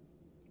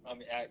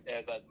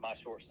 my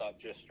shortstop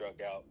just struck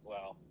out.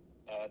 Wow.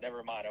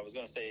 Never mind. I was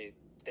going to say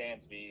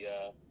Dansby.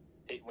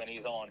 When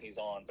he's on,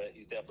 but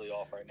he's definitely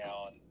off right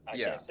now, and I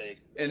can't say.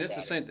 And it's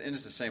the same. And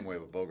it's the same way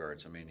with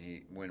Bogaerts. I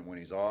mean, when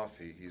he's off,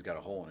 he's got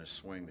a hole in his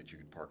swing that you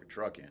could park a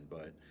truck in.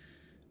 But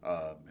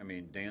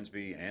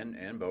Dansby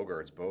and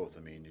Bogaerts both.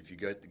 I mean, if you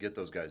get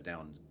those guys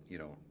down,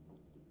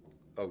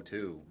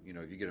 0-2,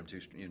 if you get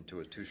them into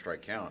a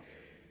 2-strike count,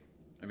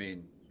 I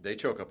mean, they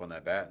choke up on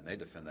that bat and they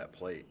defend that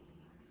plate.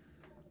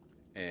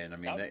 And I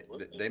mean,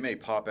 they may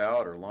pop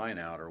out or line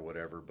out or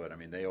whatever, but I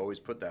mean, they always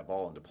put that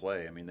ball into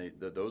play. I mean,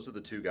 those are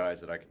the two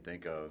guys that I can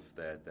think of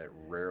that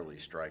rarely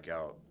strike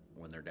out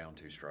when they're down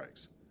 2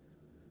 strikes.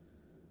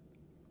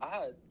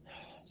 I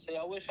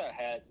wish I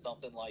had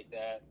something like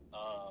that.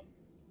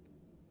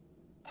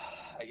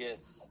 I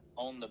guess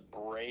on the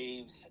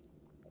Braves,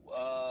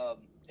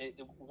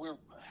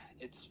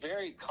 it's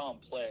very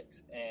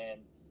complex,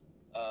 and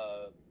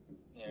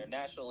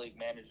National League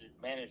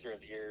Manager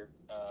of the Year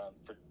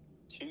for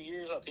 2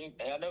 years, I think.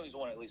 I know he's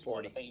won at least 40.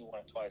 one. I think he won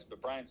it twice.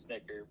 But Brian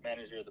Snitker,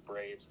 manager of the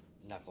Braves,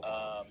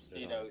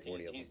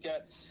 he's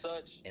got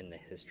such in the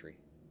history,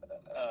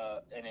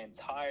 an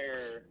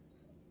entire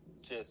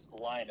just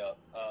lineup.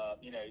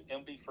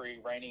 MB Free,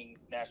 reigning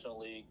National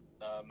League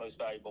most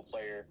valuable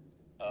player,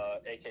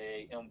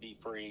 aka MB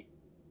Free.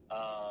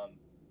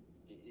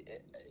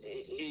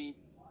 He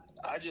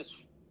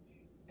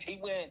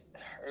went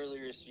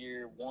earlier this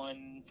year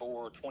 1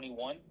 for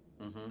 21.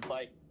 Mm-hmm.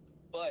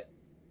 But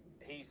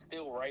he's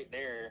still right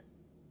there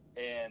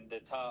in the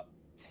top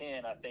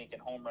 10, I think, in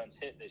home runs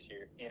hit this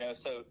year.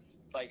 So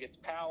it's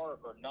power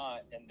or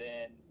not. And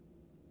then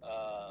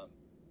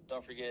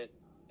don't forget,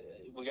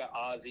 we got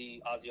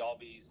Ozzy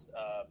Albies,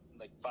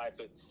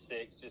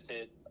 5'6", just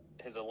hit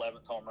his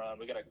 11th home run.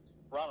 We got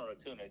Ronald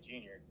Acuna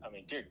Jr. I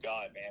mean, dear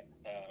God, man.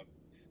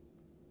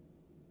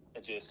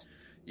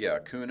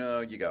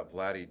 Acuna, you got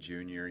Vladdy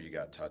Jr., you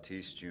got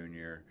Tatis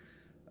Jr.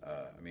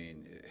 I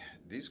mean,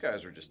 these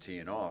guys are just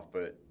teeing off.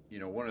 But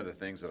one of the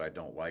things that I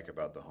don't like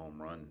about the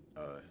home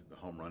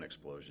run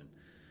explosion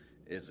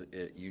is that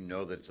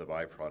it's a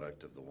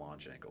byproduct of the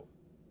launch angle.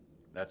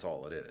 That's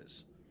all it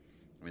is.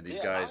 I mean, these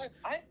guys.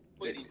 I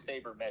enjoy these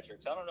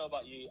sabermetrics. I don't know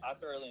about you. I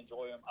thoroughly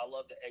enjoy them. I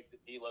love the exit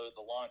velo,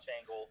 the launch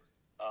angle,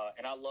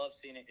 and I love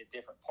seeing it at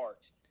different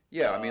parks.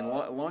 Yeah, I mean,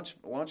 launch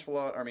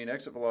velocity. I mean,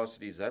 exit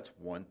velocities. That's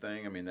one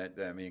thing. I mean,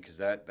 because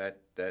that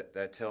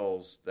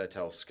tells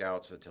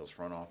scouts, that tells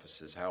front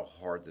offices how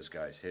hard this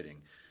guy's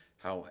hitting,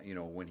 how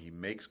when he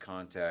makes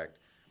contact,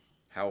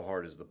 how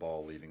hard is the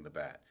ball leaving the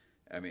bat.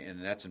 I mean,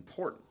 and that's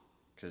important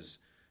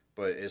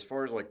but as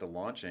far as the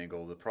launch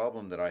angle, the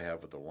problem that I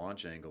have with the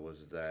launch angle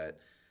is that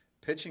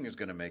pitching is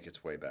going to make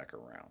its way back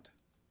around,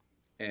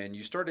 and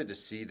you started to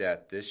see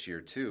that this year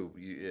too,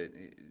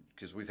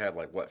 because we've had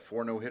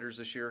 4 no-hitters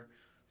this year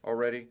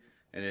already,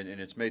 and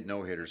it's made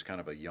no-hitters kind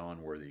of a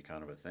yawn-worthy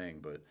kind of a thing.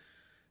 But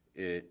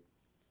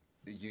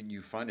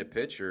you find a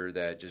pitcher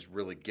that just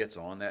really gets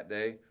on that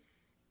day,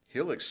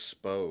 he'll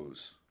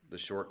expose the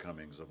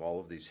shortcomings of all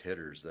of these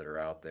hitters that are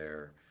out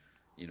there,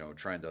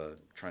 trying to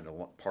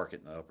park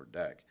it in the upper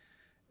deck,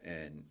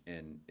 and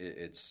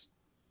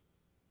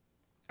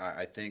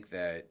I think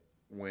that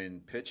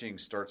when pitching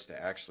starts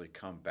to actually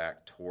come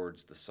back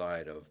towards the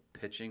side of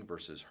pitching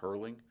versus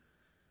hurling,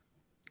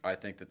 I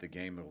think that the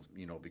game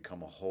will,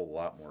 become a whole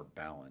lot more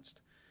balanced,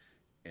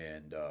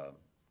 and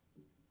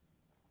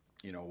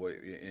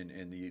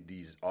in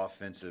these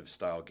offensive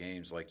style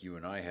games like you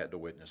and I had to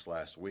witness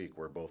last week,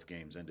 where both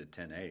games ended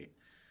 10-8,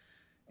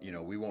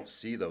 we won't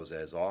see those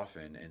as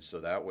often, and so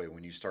that way,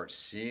 when you start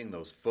seeing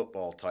those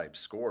football type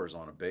scores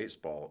on a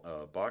baseball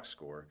box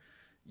score,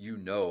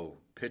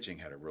 pitching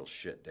had a real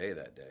shit day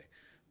that day,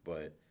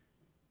 but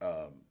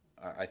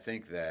I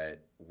think that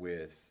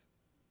with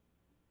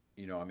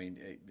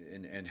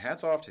and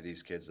hats off to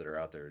these kids that are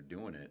out there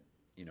doing it.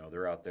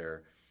 They're out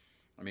there.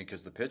 I mean,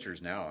 because the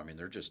pitchers now, I mean,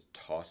 they're just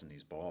tossing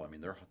these balls. I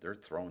mean, they're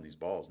throwing these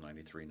balls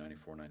 93,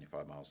 94,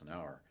 95 miles an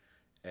hour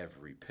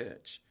every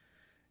pitch.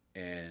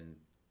 And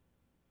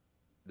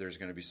there's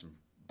going to be some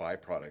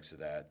byproducts of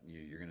that.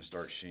 You're going to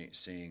start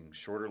seeing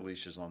shorter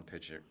leashes on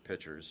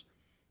pitchers.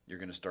 You're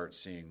going to start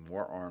seeing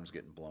more arms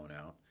getting blown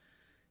out.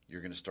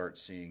 You're going to start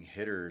seeing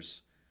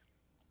hitters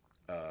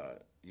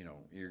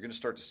you're going to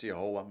start to see a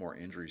whole lot more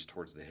injuries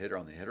towards the hitter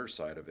on the hitter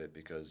side of it,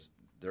 because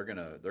they're going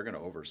to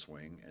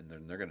overswing, and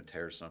then they're going to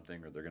tear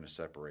something, or they're going to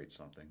separate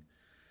something.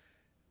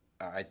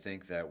 I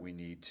think that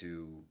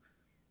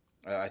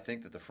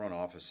the front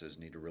offices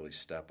need to really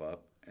step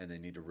up, and they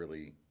need to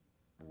really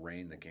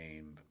rein the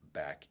game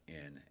back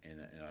in. And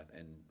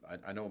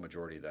I know a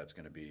majority of that's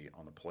going to be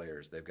on the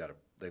players. They've got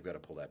to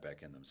pull that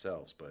back in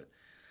themselves. But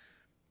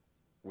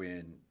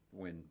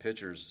when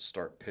pitchers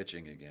start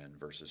pitching again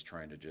versus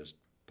trying to just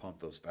pump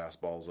those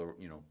fastballs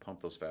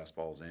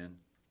in,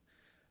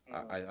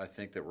 I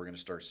think that we're going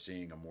to start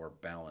seeing a more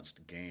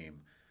balanced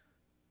game,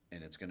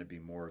 and it's going to be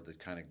more of the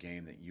kind of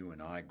game that you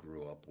and I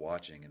grew up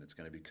watching, and it's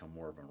going to become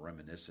more of a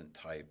reminiscent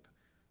type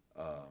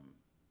of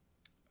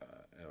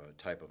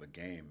a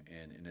game,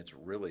 and it's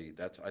really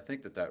I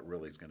think that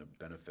really is going to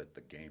benefit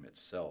the game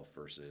itself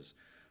versus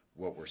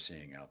what we're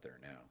seeing out there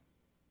now.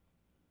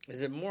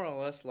 Is it more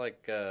or less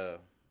like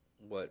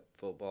what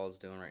football is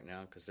doing right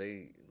now? Because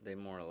they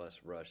more or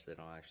less rush. They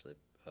don't actually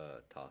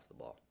toss the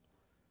ball.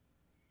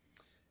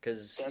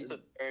 That's a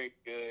very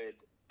good,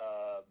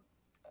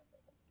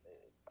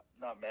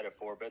 not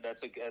metaphor, but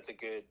that's a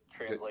good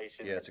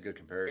translation. Yeah, it's a good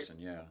comparison.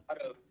 Yeah.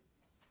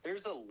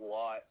 there's a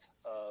lot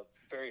of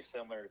very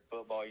similar to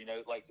football. You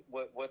know, like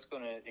what's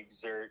going to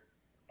exert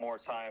more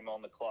time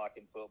on the clock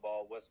in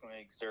football? What's going to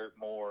exert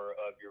more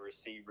of your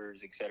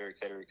receivers, et cetera, et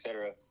cetera, et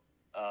cetera?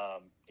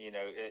 You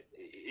know,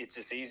 it's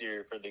just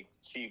easier for the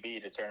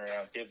QB to turn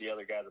around, give the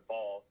other guy the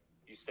ball.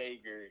 You save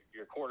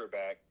your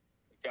quarterback,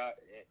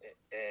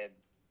 and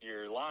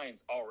your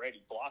line's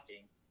already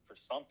blocking for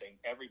something.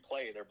 Every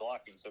play they're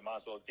blocking, so might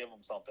as well give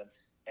them something.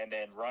 And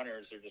then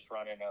runners are just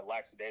running a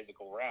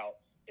lackadaisical route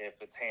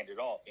if it's handed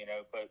off, you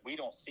know. But we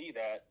don't see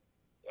that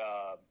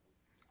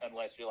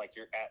unless you're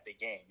at the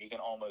game. You can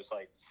almost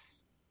like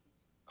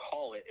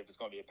call it if it's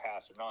going to be a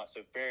pass or not.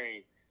 So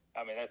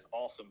that's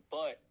awesome.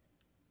 But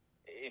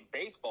in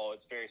baseball,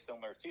 it's very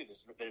similar too.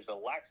 There's a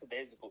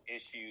lackadaisical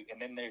issue,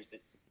 and then there's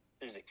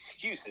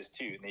excuses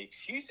too. And the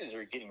excuses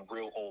are getting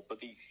real old, but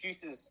the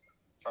excuses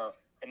are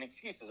an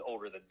excuse is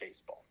older than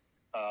baseball.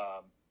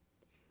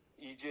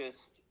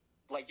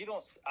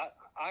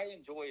 I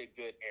enjoy a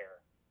good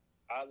error.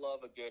 I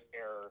love a good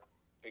error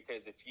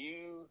because if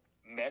you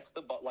mess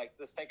the ball, like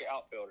let's take an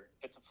outfielder.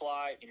 If it's a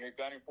fly and you're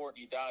gunning for it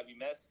and you dive, you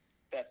miss,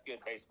 that's good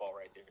baseball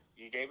right there.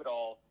 You gave it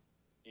all.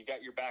 You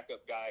got your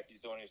backup guy if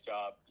he's doing his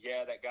job.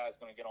 Yeah, that guy's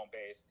going to get on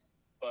base,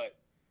 but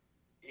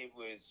it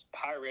was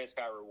high risk,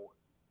 high reward.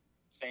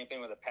 Same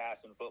thing with a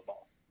pass in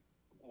football.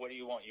 What do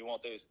you want? You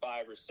want those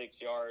 5 or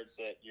 6 yards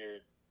that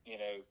your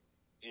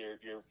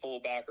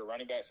fullback or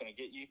running back's going to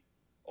get you,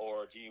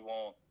 or do you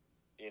want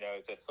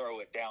to throw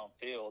it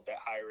downfield, that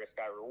high risk,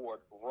 high reward,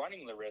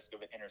 running the risk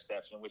of an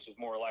interception, which is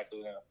more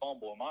likely than a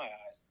fumble in my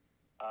eyes.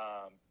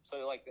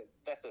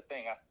 That's the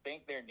thing. I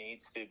think there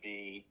needs to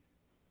be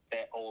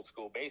that old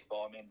school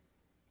baseball. I mean,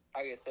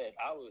 like I said,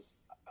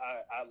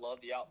 I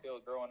loved the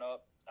outfield growing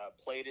up.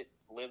 Played it,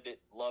 lived it,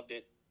 loved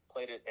it,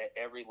 played it at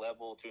every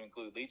level to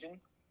include Legion.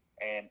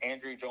 And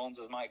Andrew Jones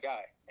is my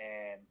guy.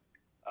 And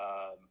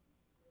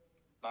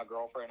my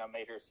girlfriend, I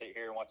made her sit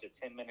here and watch a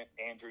 10-minute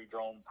Andrew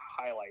Jones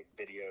highlight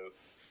video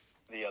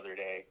the other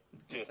day,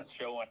 just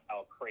showing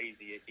how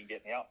crazy it can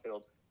get in the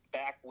outfield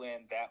back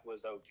when that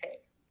was okay.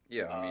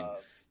 Yeah, I mean,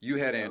 you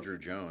had Andrew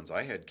Jones.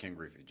 I had Ken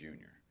Griffey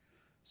Jr.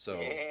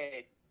 So yeah,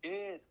 it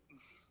did.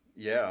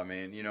 Yeah, I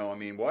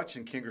mean,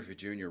 watching Ken Griffey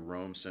Jr.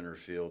 roam center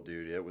field,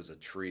 dude, it was a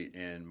treat.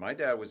 And my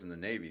dad was in the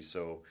Navy,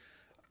 so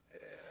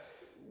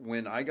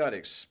when I got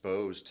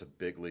exposed to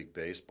big league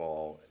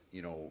baseball,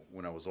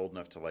 when I was old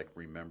enough to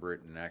remember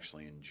it and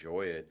actually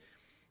enjoy it,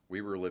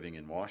 we were living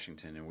in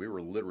Washington, and we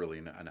were literally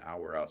an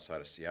hour outside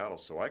of Seattle.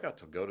 So I got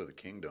to go to the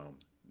Kingdome.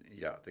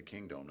 Yeah, the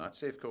Kingdome, not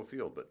Safeco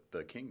Field, but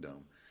the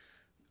Kingdome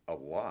a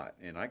lot.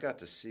 And I got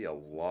to see a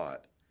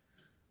lot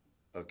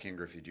of Ken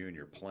Griffey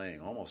Jr.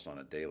 playing almost on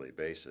a daily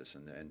basis.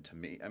 And to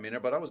me, I mean,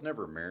 but I was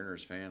never a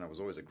Mariners fan. I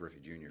was always a Griffey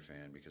Jr.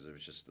 fan because it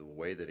was just the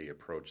way that he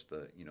approached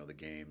the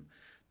game,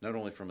 not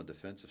only from a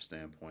defensive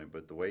standpoint,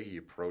 but the way he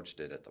approached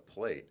it at the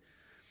plate.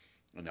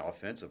 And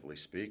offensively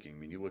speaking, I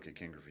mean, you look at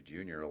Ken Griffey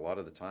Jr., a lot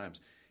of the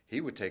times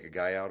he would take a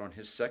guy out on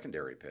his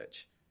secondary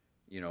pitch,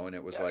 and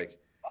it was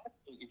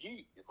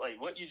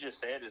what you just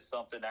said is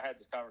something. I had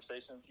this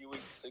conversation a few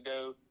weeks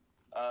ago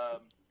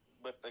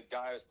with the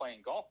guy I was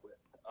playing golf with.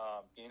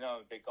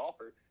 A big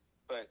golfer,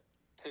 but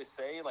to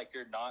say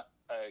you're not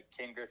a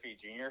Ken Griffey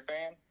Jr.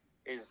 fan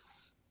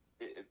is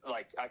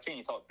I can't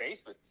even talk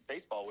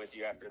baseball with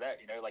you after that.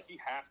 You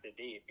have to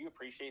be, if you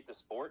appreciate the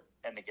sport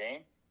and the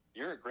game,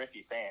 you're a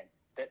Griffey fan.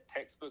 That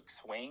textbook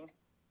swing.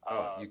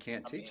 You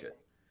can't teach it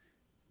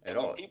at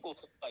all. People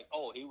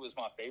he was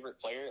my favorite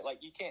player.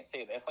 You can't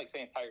say that. It's like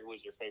saying Tiger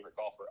was your favorite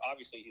golfer.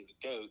 Obviously, he's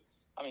the GOAT.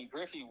 I mean,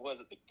 Griffey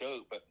wasn't the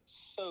GOAT, but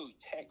so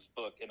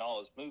textbook in all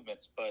his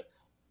movements. But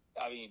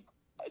I mean,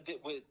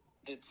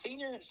 did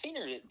Senior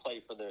didn't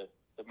play for the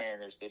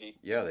Mariners, did he?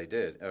 Yeah, they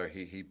did.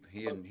 He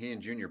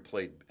and Junior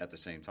played at the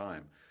same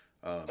time.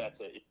 That's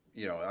it.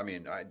 I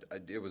mean,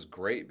 it was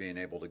great being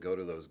able to go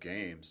to those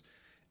games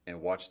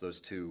and watch those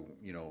two.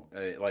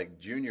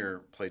 Junior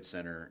played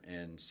center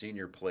and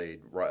Senior played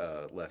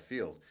left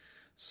field,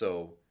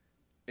 so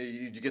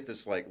you get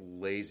this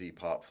lazy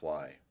pop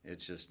fly.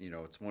 It's just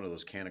it's one of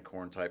those can of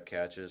corn type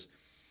catches.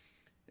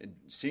 And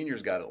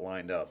Senior's got it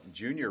lined up.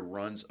 Junior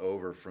runs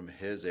over from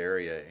his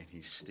area and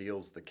he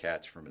steals the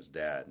catch from his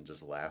dad and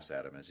just laughs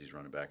at him as he's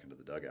running back into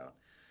the dugout.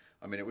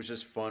 I mean, it was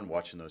just fun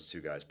watching those two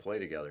guys play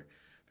together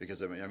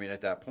because I mean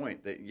at that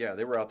point they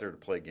were out there to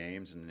play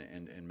games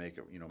and make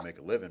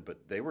a living,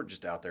 but they were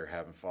just out there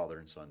having father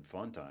and son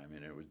fun time,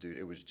 and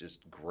it was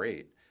just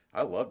great.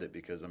 I loved it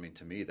because I mean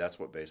to me that's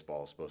what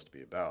baseball is supposed to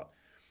be about,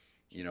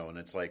 and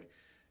it's like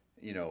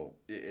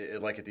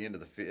at the end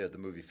of the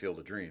movie Field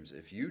of Dreams,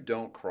 if you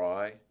don't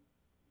cry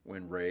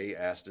when Ray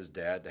asked his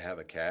dad to have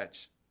a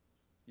catch,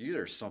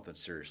 there's something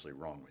seriously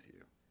wrong with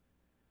you.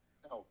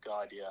 Oh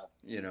God, yeah.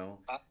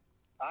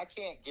 I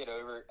can't get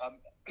over.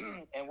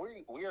 And we're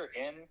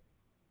in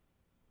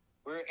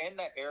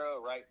that era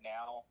right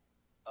now,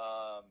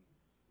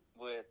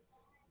 with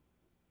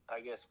I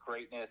guess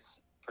greatness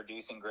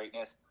producing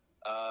greatness.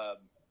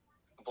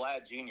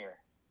 Vlad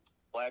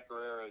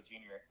Guerrero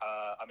Jr.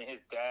 I mean,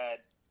 his dad.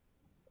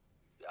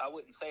 I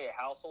wouldn't say a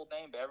household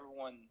name, but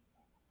everyone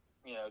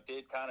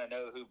did kind of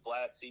know who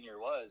Vlad Sr.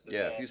 was.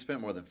 Yeah, if you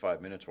spent more than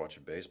 5 minutes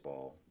watching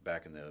baseball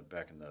back in the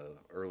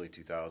early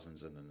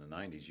 2000s and then the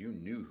 90s, you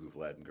knew who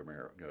Vlad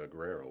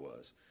Guerrero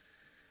was.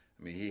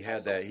 I mean, he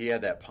had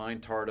that pine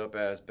tarred up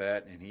ass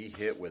bat, and he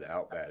hit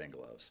without batting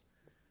gloves.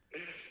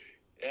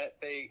 That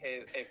thing,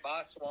 if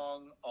I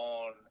swung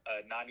on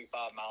a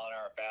 95 mile an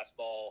hour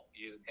fastball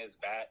using his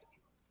bat,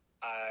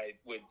 I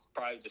would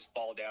probably just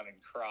fall down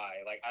and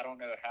cry. Like, I don't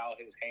know how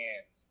his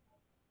hands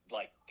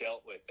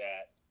dealt with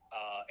that.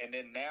 And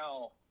then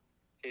now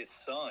his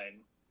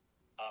son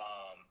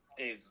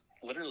is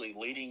literally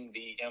leading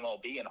the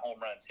MLB in home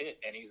runs hit,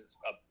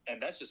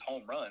 and that's just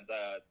home runs.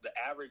 The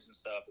average and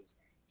stuff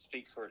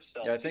speaks for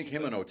itself. Yeah, I think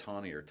him and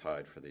Ohtani are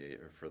tied for the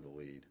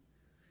lead.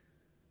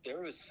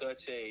 There was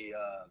such a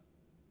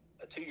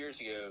 2 years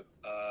ago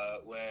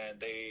when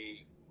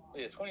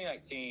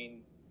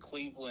 2019,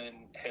 Cleveland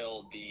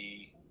held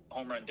the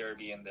home run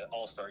derby in the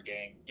All-Star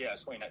game. Yeah,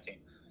 it's 2019.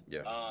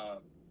 Yeah.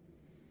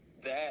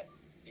 That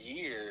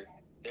year,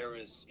 there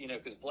was,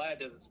 because Vlad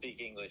doesn't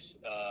speak English,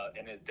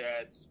 and his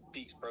dad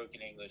speaks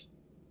broken English,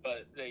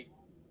 but they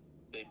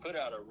put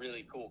out a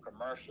really cool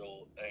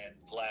commercial, and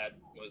Vlad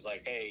was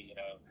like, hey,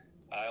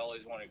 I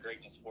always wanted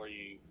greatness for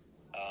you.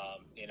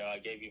 I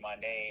gave you my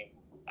name.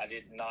 I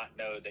did not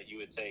know that you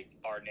would take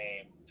our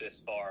name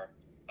this far.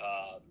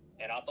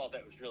 And I thought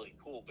that was really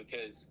cool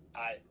because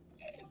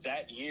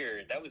that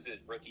year, that was his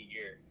rookie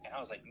year. And I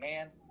was like,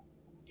 man,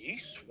 you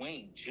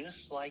swing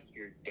just like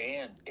your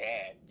damn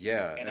dad.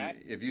 Yeah. And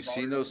have you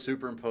seen those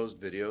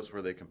superimposed videos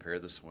where they compare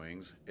the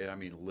swings? I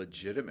mean,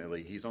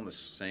 legitimately, he's on the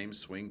same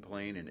swing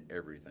plane and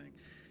everything.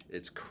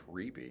 It's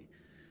creepy.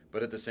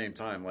 But at the same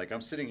time,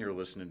 I'm sitting here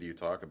listening to you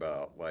talk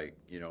about,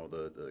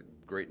 the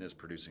greatness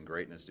producing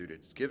greatness, dude,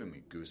 it's giving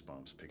me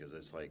goosebumps because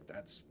it's like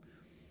that's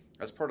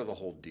part of the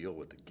whole deal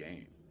with the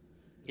game.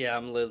 Yeah,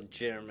 I'm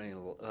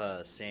legitimately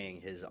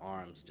seeing his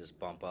arms just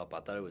bump up.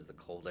 I thought it was the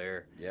cold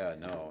air. Yeah,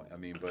 no. I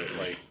mean, but,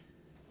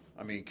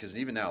 because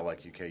even now,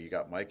 you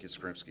got Mike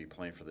Yastrzemski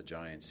playing for the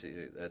Giants.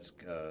 That's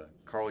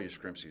Carl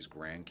Yastrzemski's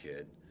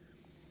grandkid.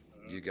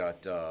 You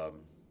got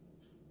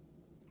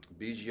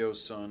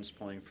Biggio's son's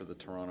playing for the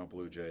Toronto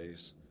Blue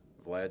Jays.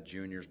 Vlad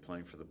Jr.'s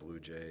playing for the Blue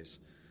Jays.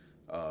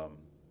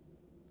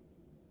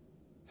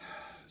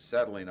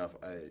 Sadly enough,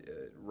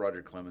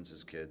 Roger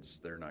Clemens'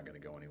 kids, they're not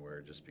going to go anywhere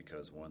just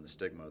because, one, the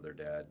stigma of their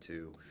dad,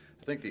 two,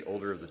 I think the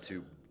older of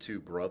the two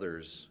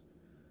brothers,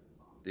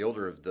 the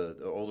older of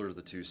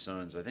the two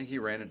sons, I think he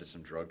ran into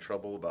some drug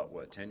trouble about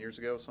 10 years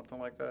ago, something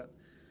like that.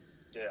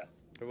 Yeah.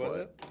 Who was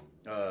it?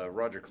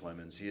 Roger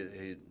Clemens. He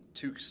had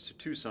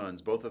two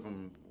sons. Both of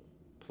them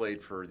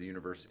played for the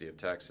University of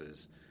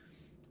Texas.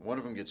 One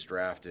of them gets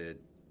drafted.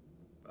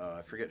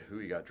 I forget who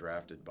he got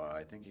drafted by.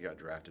 I think he got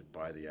drafted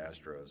by the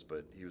Astros,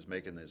 but he was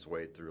making his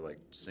way through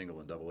single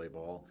and double A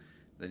ball.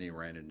 Then he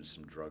ran into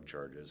some drug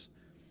charges,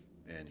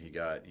 and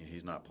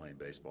he's not playing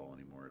baseball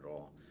anymore at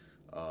all.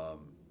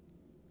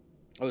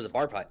 It was a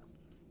bar fight.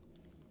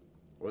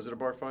 Was it a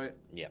bar fight?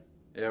 Yeah.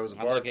 Yeah, it was a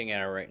bar. I'm looking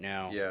at it right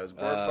now. Yeah, it was a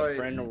bar fight.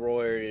 Friend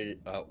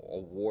awarded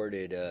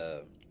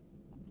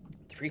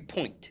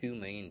 $3.2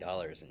 million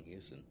in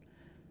Houston.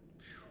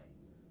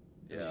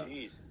 Yeah.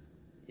 Jeez.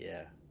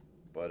 Yeah.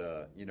 But,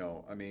 I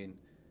mean,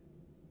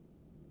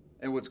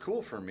 and what's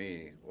cool for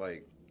me,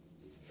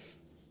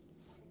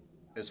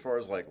 as far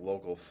as,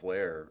 local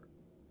flair,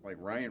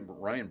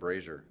 Ryan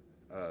Brazier,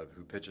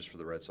 who pitches for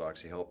the Red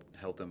Sox, he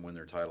helped them win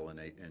their title in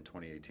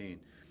 2018.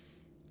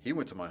 He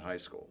went to my high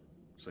school,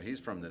 so he's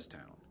from this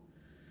town.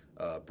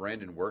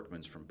 Brandon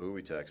Workman's from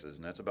Bowie, Texas,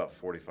 and that's about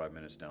 45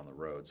 minutes down the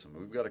road. So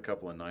we've got a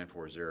couple of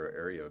 940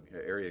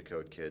 area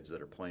code kids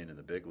that are playing in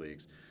the big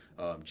leagues.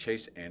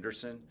 Chase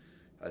Anderson,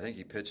 I think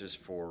he pitches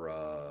for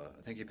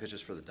the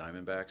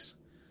Diamondbacks.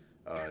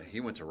 He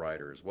went to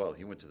Ryder as well.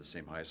 He went to the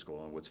same high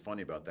school. And what's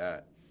funny about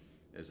that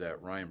is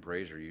that Ryan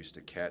Brazier used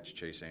to catch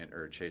Chase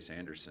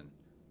Anderson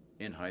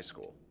in high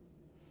school.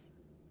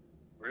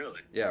 Really?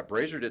 Yeah,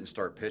 Brazier didn't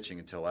start pitching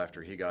until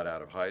after he got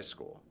out of high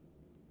school.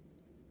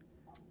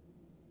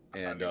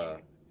 And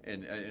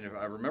and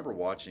I remember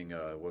watching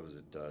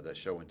that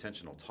show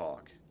Intentional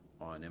Talk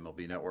on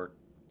MLB Network,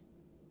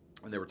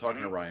 and they were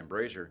talking to Ryan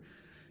Brazier,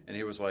 and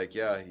he was like,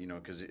 yeah,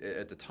 because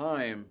at the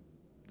time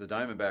the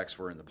Diamondbacks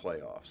were in the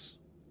playoffs,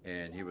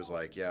 and he was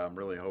like, yeah, I'm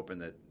really hoping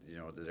that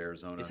that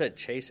Arizona. You said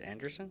Chase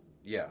Anderson?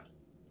 Yeah.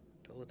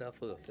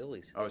 Philadelphia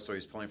Phillies. Oh, so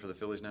he's playing for the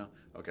Phillies now?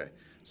 Okay,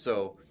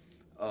 so.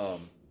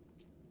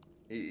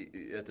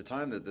 At the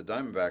time that the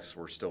Diamondbacks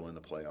were still in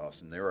the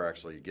playoffs, and they were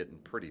actually getting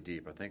pretty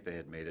deep. I think they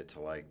had made it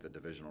to the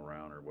divisional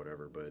round or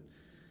whatever. But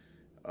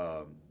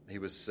he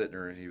was sitting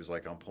there and he was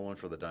like, "I'm pulling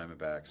for the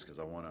Diamondbacks because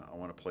I want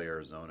to play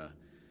Arizona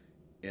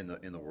in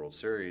the World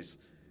Series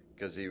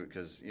because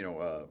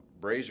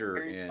Brazier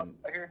and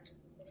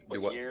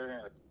what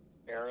year?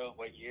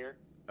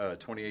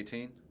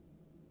 2018.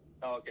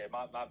 Oh, okay,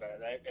 my bad.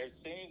 As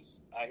soon as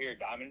I hear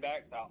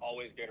Diamondbacks, I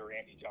always go to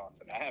Randy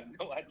Johnson. I have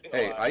no idea.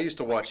 Hey, I used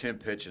to watch him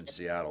pitch in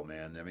Seattle,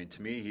 man. I mean,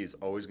 to me, he's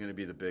always going to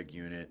be the big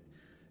unit.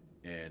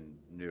 And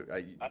he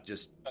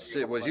was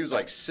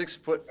like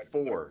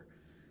 6'4",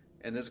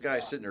 and this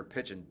guy's sitting there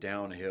pitching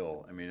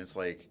downhill. I mean, it's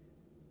like,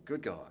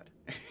 good God.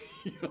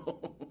 You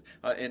know?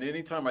 And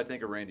anytime I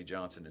think of Randy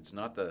Johnson, it's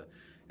not the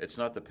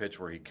pitch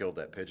where he killed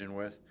that pigeon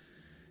with.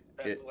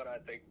 That's what I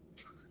think.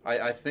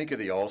 I think of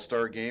the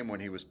All-Star game when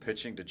he was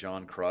pitching to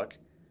John Kruk.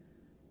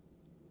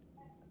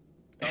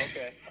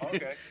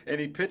 Okay. And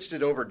he pitched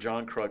it over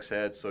John Kruk's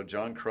head, so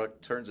John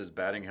Kruk turns his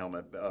batting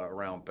helmet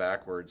around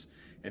backwards,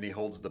 and he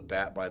holds the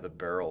bat by the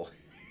barrel.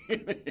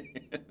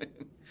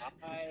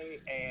 I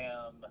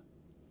am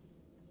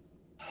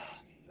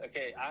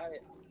okay.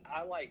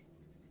 I like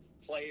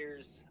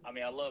players. I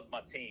mean, I love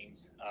my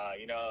teams. I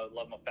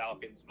love my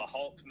Falcons. My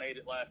Hawks made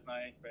it last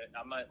night, but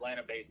I'm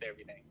Atlanta-based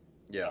everything.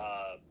 Yeah.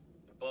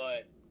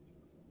 But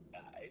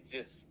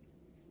just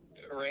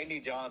Randy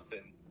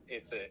Johnson.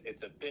 It's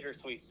a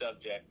bittersweet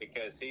subject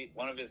because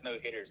one of his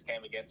no-hitters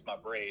came against my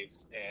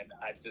Braves, and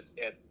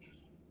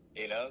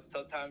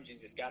sometimes you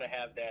just got to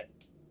have that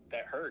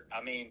hurt.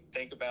 I mean,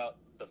 think about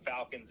the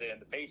Falcons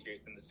and the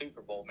Patriots in the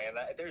Super Bowl, man.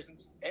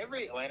 There's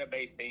every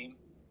Atlanta-based team.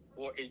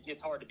 Well,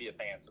 it's hard to be a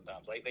fan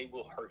sometimes. Like, they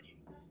will hurt you.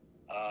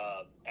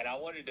 And I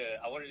wanted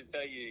to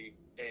tell you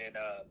in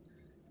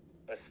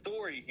a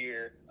story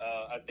here.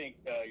 I think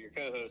your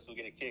co-host will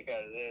get a kick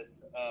out of this.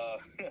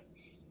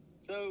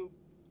 So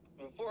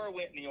before I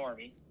went in the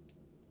Army,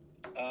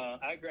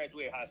 I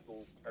graduated high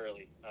school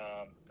early.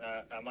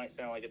 I might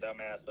sound like a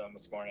dumbass, but I'm a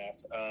smart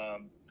ass. I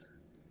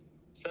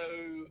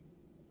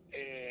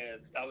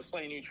was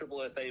playing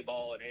USSSA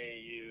ball at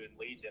AAU and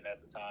Legion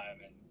at the time,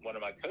 and one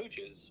of my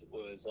coaches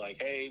was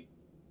like, "Hey,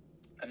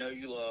 I know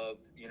you love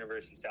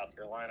University of South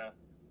Carolina."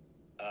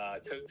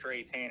 Coach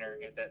Ray Tanner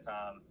at that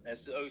time,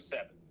 that's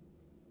 07,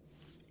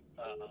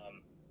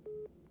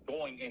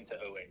 going into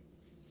 08.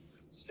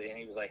 So, and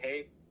he was like,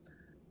 "Hey,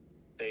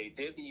 they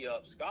divvy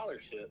up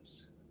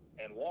scholarships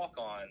and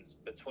walk-ons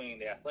between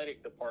the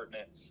athletic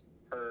departments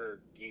per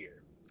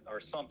year," or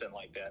something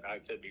like that. I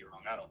could be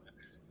wrong. I don't know.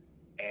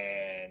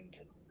 And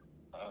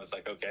I was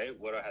like, okay,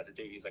 what do I have to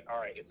do? He's like, all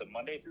right, it's a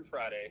Monday through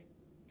Friday.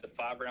 It's a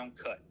 5-round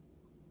cut.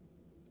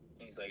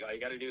 And he's like, all you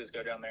got to do is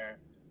go down there,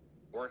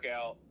 work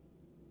out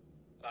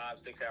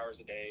 5-6 hours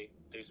a day,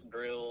 do some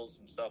drills,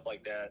 some stuff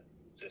like that.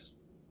 Just,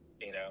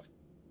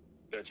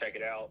 go check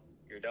it out.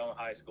 You're done with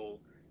high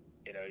school.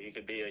 You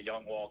could be a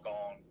young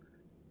walk-on,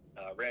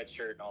 red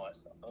shirt and all that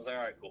stuff. I was like,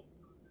 all right, cool.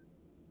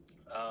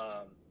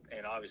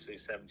 And obviously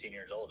 17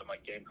 years old, I'm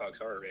like, Gamecocks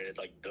are red.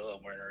 Like, duh,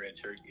 I'm wearing a red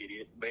shirt,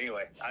 idiot. But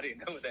anyway, I didn't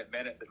know what that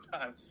meant at the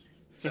time.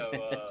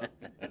 So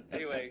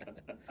anyway,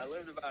 I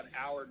lived about an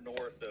hour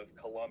north of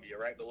Columbia,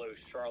 right below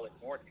Charlotte,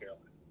 North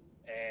Carolina.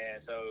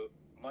 And so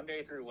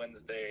Monday through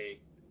Wednesday,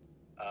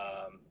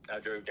 I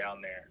drove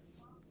down there.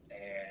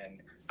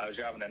 And I was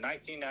driving a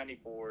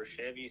 1994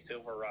 Chevy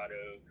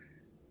Silverado,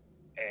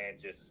 and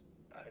just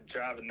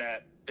driving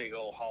that big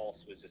old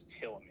hoss was just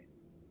killing me.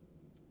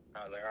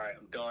 I was like, all right,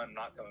 I'm done. I'm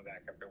not coming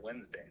back after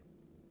Wednesday.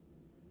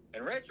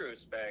 In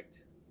retrospect,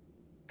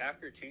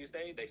 after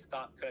Tuesday, they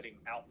stopped cutting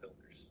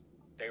outfielders.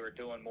 They were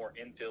doing more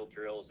infield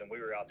drills, and we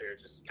were out there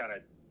just kind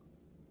of,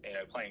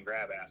 playing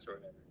grab ass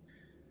or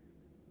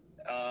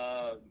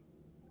whatever.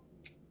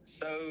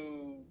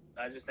 So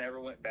I just never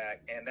went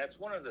back. And that's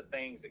one of the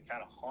things that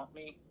kind of haunt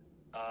me.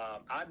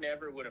 I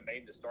never would have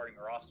made the starting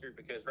roster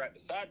because right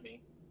beside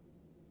me,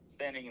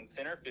 standing in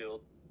center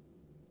field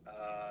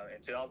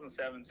in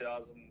 2007,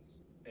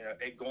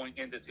 going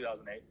into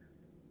 2008,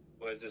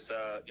 was this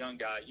young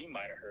guy you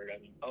might have heard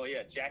of him. Oh,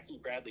 yeah, Jackie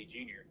Bradley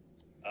Jr.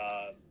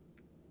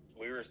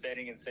 We were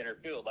standing in center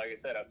field. Like I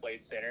said, I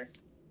played center.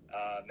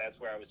 That's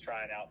where I was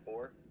trying out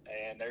for.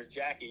 And there's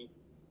Jackie,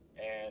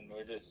 and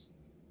we're just,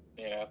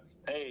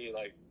 hey,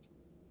 like,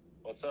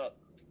 what's up?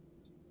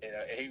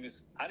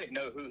 I didn't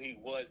know who he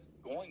was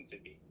going to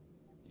be.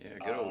 Yeah,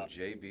 good old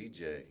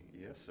JBJ.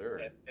 Yes,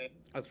 sir. And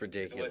that's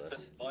ridiculous.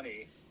 What's so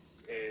funny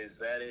is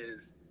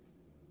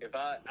if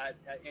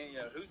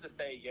who's to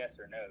say yes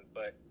or no?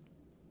 But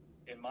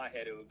in my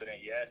head, it would have been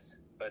a yes.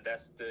 But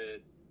that's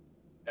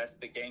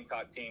the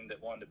Gamecock team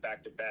that won the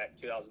back-to-back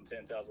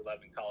 2010,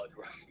 2011 College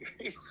World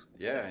Series.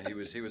 Yeah,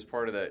 he was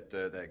part of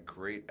that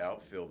great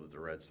outfield that the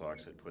Red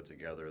Sox had put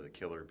together, the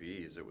Killer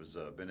Bees. It was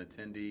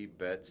Benintendi,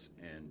 Betts,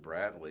 and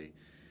Bradley.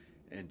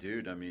 And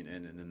dude, I mean,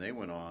 and then they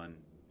went on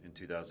in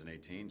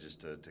 2018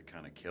 just to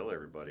kind of kill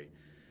everybody.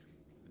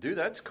 Dude,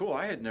 that's cool.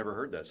 I had never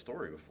heard that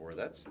story before.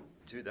 That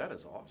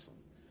is awesome.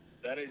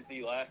 That is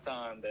the last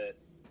time that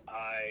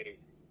I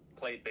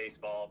played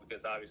baseball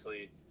because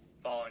obviously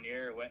following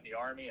year went in the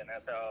Army, and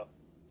that's how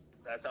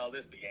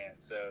this began.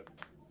 So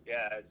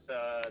yeah, that's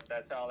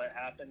how that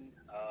happened.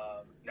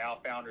 Now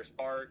Founders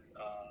Park,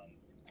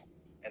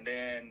 and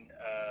then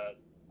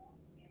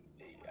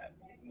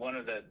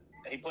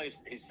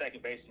he's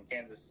second base in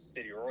Kansas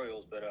City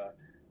Royals, but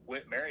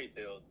Whit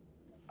Merrifield,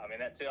 I mean,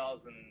 that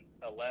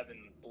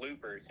 2011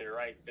 blooper to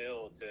right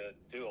field to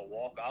do a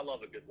walk. I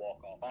love a good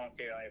walk off. I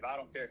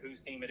don't care whose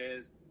team it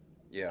is.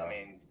 Yeah. I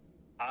mean,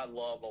 I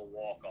love a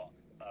walk off.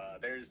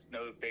 There's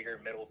no bigger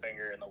middle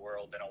finger in the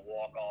world than a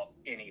walk off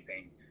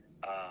anything.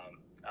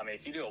 I mean,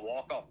 if you do a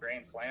walk-off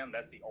grand slam,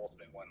 that's the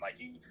ultimate one. Like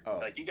you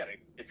got to.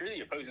 If you're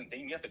the opposing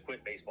team, you have to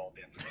quit baseball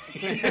then.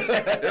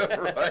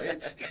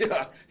 Right?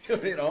 Yeah. I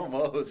mean,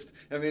 almost.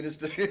 I mean, it's.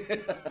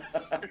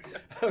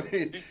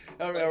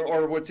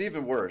 Or what's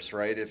even worse,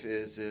 right? If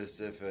it's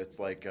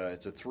like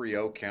it's a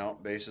 3-0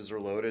 count, bases are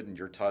loaded, and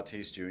you're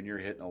Tatis Jr.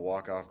 hitting a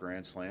walk-off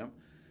grand slam.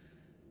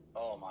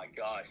 Oh my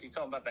gosh, you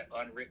talking about that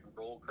unwritten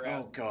rule crap?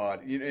 Oh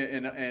God,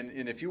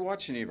 and if you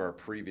watch any of our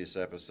previous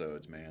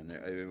episodes, man,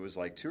 it was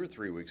like 2 or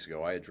 3 weeks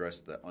ago. I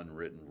addressed the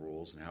unwritten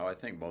rules and how I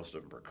think most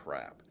of them are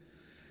crap.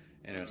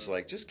 And it's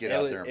like, just get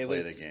out there and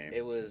play the game.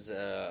 It was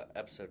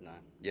episode 9.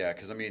 Yeah,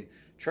 because I mean,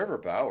 Trevor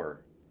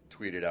Bauer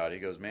tweeted out. He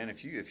goes, "Man,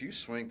 if you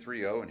swing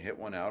 3-0 and hit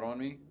one out on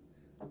me,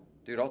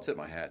 dude, I'll tip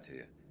my hat to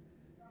you."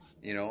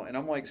 You know, and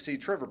I'm like, see,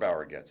 Trevor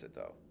Bauer gets it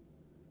though.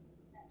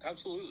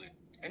 Absolutely.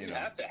 And you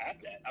have to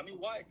have that. I mean,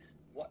 why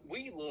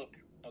we look,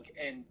 okay,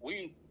 and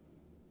we,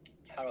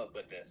 how do I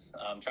put this?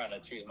 I'm trying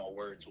to choose my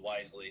words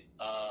wisely.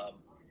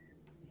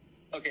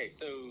 Okay,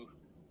 so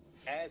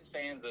as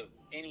fans of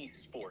any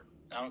sport,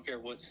 I don't care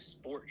what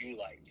sport you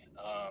like.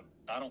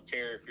 I don't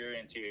care if you're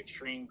into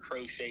extreme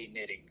crochet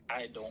knitting.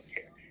 I don't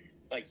care.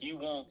 Like, you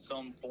want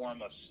some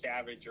form of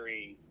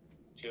savagery,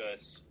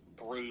 just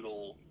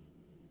brutal.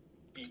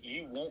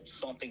 You want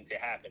something to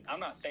happen.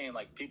 I'm not saying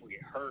like people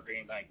get hurt or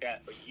anything like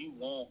that, but you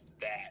want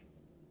that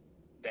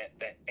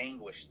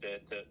anguish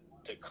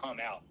to come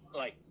out.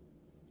 Like,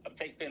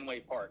 take Fenway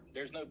Park.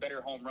 There's no better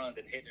home run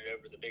than hitting it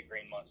over the big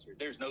green monster.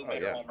 There's no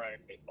better home run in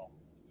baseball.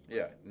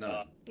 Yeah,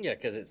 no. Yeah,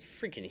 because it's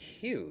freaking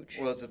huge.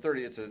 Well, it's a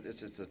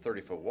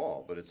 30-foot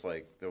wall, but it's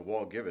like the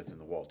wall giveth and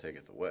the wall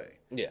taketh away.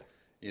 Yeah.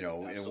 You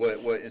know, absolutely.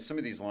 And what in some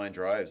of these line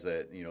drives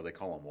that, you know, they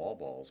call them wall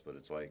balls, but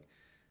it's like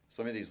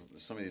some of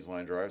these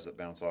line drives that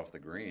bounce off the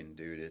green,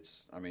 dude.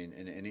 It's, I mean,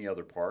 in any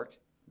other park,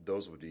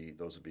 those would be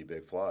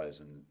big flies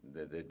and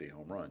they'd be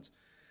home runs.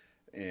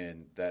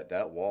 And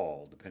that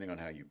wall, depending on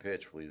how you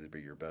pitch, will either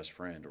be your best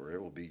friend or it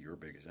will be your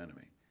biggest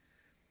enemy.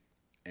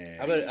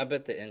 And I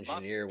bet the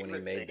engineer, when he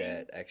made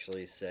that,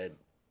 actually said,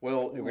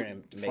 well,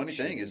 the funny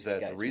thing is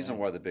that the reason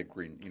why the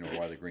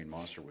green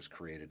monster was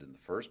created in the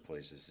first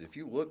place is if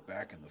you look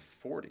back in the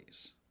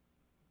 40s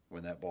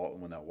when that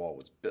wall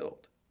was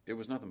built, it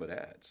was nothing but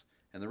ads.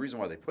 And the reason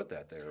why they put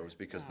that there was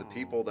because the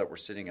people that were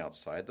sitting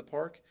outside the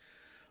park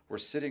were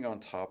sitting on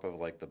top of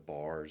like the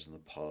bars and the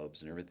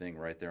pubs and everything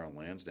right there on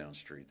Lansdowne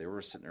Street. They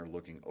were sitting there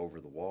looking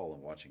over the wall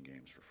and watching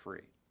games for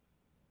free.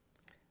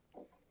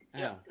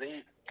 Yeah,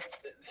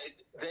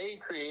 they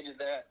created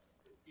that.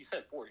 You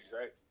said 40s,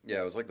 right?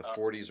 Yeah, it was like the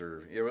 40s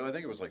or I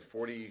think it was like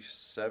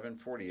 47,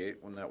 48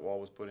 when that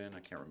wall was put in. I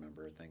can't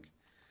remember. I think.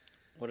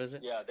 What is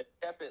it? Yeah, they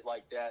kept it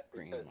like that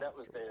because that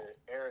was the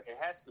era. It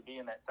has to be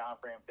in that time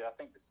frame because I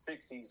think the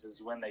 60s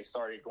is when they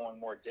started going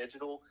more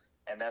digital,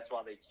 and that's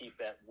why they keep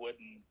that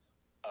wooden,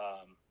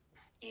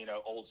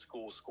 old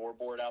school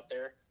scoreboard out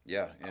there.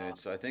 Yeah, and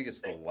I think it's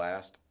the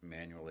last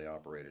manually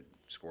operated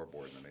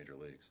scoreboard in the major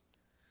leagues.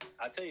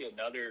 I'll tell you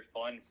another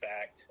fun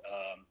fact,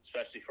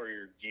 especially for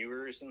your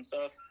viewers and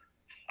stuff.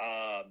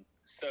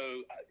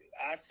 So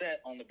I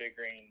sat on the Big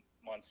Green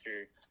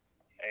Monster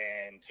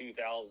in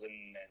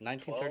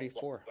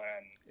 1934.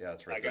 Yeah,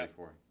 that's right,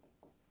 34.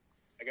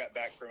 I got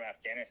back from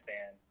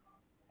Afghanistan,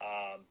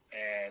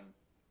 and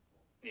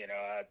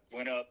I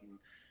went up and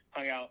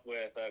hung out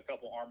with a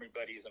couple Army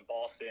buddies in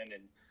Boston,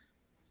 and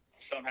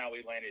somehow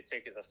we landed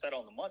tickets. I sat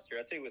on the Monster.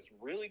 I'll tell you what's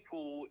really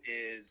cool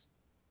is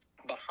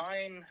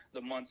behind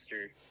the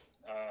Monster,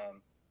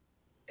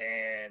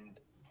 and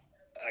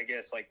I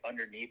guess like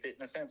underneath it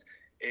in a sense,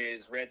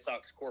 is Red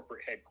Sox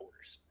corporate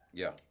headquarters.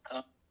 Yeah.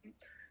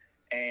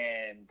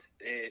 And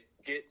it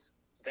gets,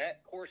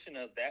 that portion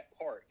of that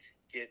park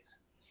gets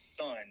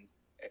sun.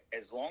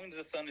 As long as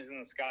the sun is in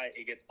the sky,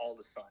 it gets all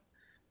the sun.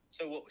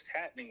 So what was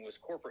happening was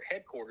corporate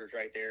headquarters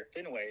right there at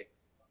Fenway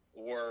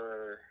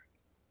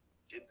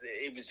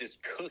it was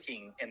just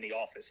cooking in the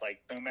office,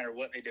 like no matter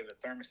what they did with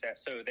thermostat.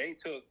 So they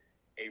took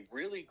a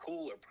really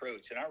cool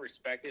approach, and I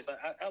respect this.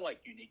 I like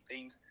unique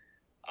things.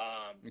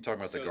 You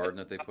talking about the garden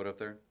that they put up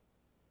there?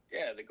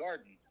 Yeah, the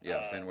garden.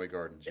 Yeah, Fenway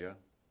Gardens, yeah.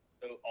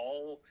 So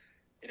all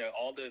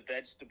the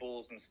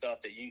vegetables and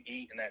stuff that you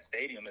eat in that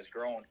stadium is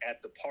grown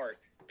at the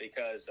park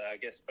because I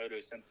guess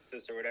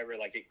photosynthesis or whatever,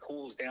 like it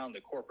cools down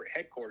the corporate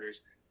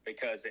headquarters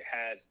because it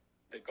has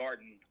the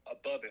garden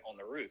above it on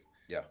the roof.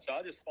 Yeah. So I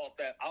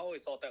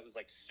always thought that was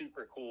like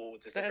super cool.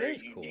 Just a very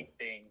unique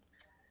thing.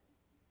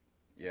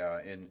 Yeah,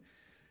 and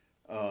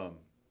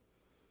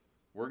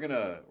we're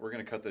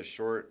gonna cut this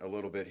short a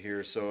little bit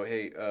here. So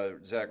hey,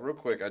 Zach, real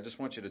quick, I just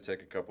want you to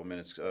take a couple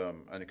minutes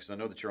because I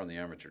know that you're on the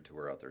amateur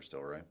tour out there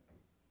still, right?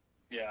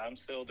 Yeah, I'm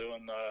still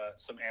doing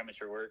some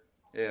amateur work.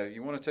 Yeah,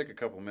 you want to take a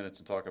couple minutes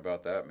and talk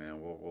about that, man?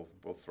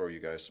 We'll throw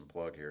you guys some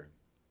plug here.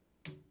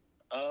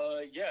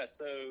 Yeah,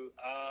 so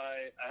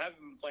I haven't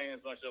been playing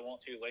as much as I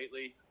want to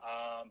lately,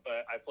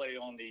 but I play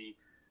on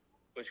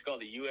what's called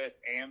the U.S.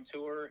 AM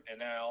Tour,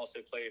 and then I also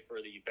play for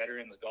the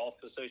Veterans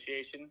Golf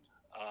Association.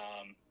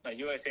 The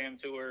U.S. AM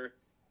Tour,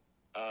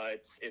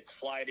 it's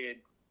flighted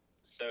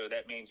So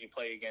that means you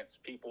play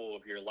against people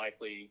of your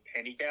likely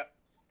handicap.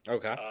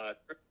 Okay.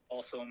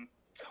 Awesome.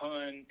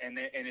 Ton. And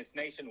it's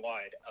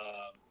nationwide.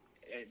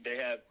 They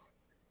have,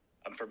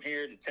 I'm from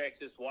here to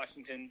Texas,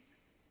 Washington.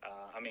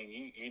 I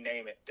mean, you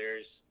name it.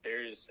 There's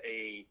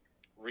a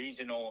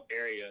regional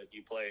area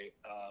you play.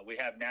 We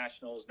have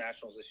nationals.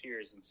 Nationals this year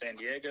is in San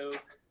Diego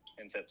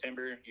in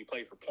September. You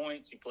play for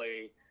points. You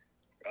play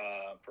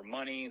for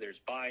money. There's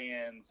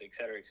buy-ins, et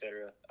cetera, et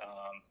cetera.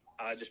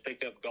 I just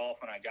picked up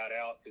golf when I got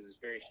out because it's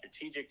very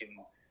strategic and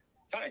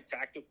kind of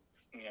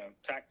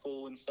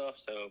tactful and stuff.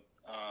 So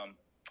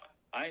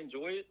I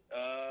enjoy it.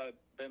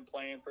 Been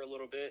playing for a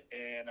little bit,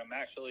 and I'm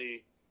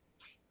actually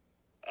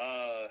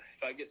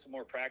if I get some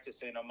more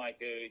practice in, I might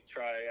go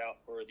try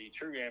out for the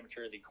True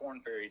Amateur, the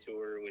Korn Ferry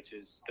Tour, which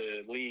is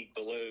the league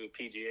below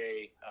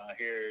PGA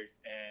here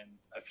in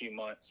a few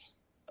months,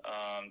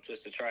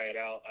 just to try it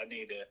out. I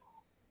need to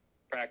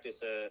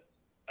practice.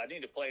 I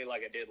need to play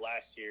like I did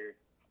last year.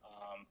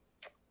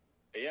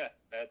 But yeah,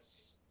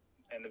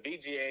 and the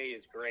VGA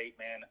is great,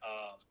 man.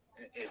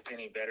 If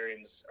any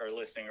veterans are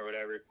listening or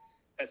whatever,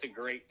 that's a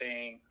great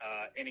thing.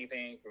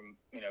 Anything from,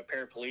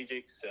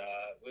 paraplegics,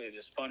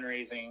 just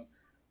fundraising,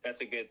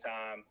 that's a good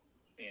time.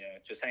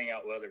 Just hang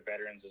out with other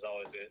veterans is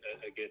always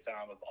a good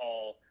time of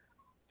all,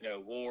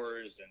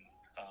 wars and,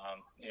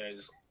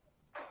 just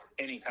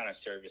any kind of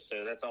service.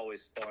 So that's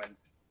always fun.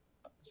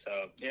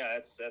 So yeah,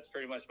 that's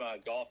pretty much my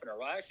golf.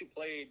 Well, I actually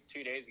played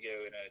 2 days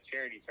ago in a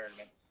charity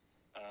tournament.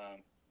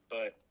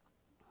 But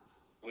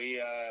we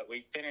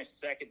finished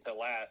second to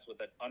last with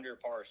an under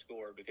par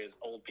score because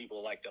old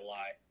people like to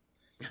lie.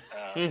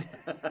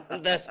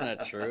 That's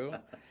not true.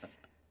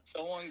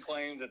 Someone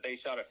claims that they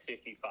shot a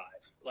 55.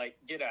 Like,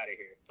 get out of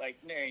here.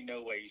 Like, there ain't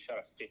no way you shot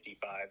a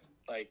 55.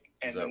 Like,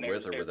 and is that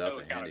with or without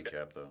the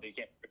handicap, though? You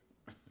can't.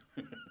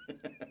 I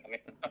mean,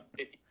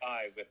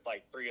 55 with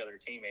like 3 other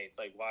teammates.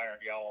 Like, why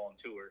aren't y'all on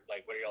tour?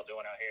 Like, what are y'all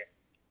doing out here?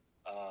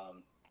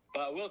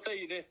 But I will tell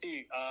you this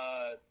too.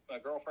 My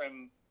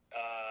girlfriend,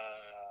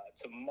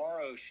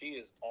 tomorrow she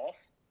is off,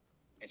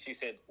 and she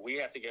said we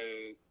have to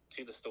go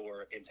to the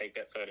store and take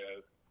that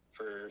photo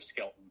for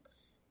Skelton.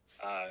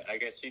 I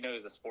guess she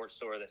knows a sports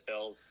store that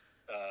sells,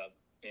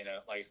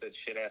 like I said,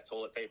 shit ass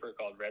toilet paper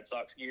called Red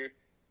Sox gear.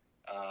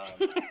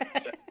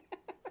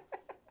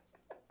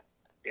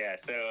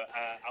 So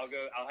I'll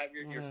go. I'll have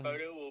your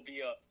photo will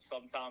be up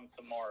sometime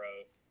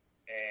tomorrow,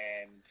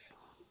 and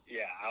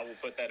yeah, I will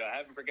put that up. I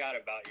haven't forgot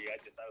about you.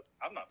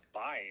 I'm not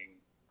buying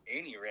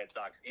any Red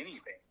Sox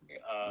anything.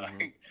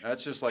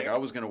 That's just like I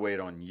was going to wait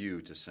on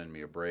you to send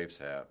me a Braves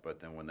hat, but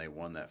then when they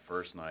won that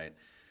first night,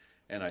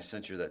 and I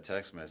sent you that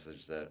text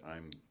message that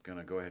I'm going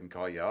to go ahead and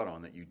call you out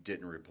on that you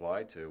didn't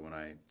reply to when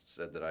I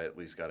said that I at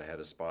least got ahead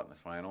a spot in the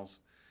finals.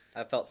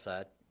 I felt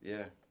sad.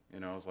 Yeah,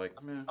 I was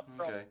like, man,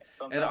 okay.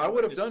 And I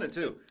would have done it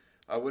too.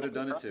 I would have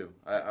done it too.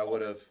 I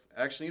would have.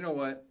 Actually, you know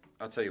what?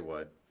 I'll tell you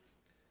what.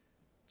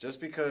 Just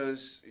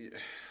because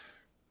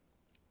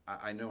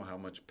I know how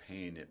much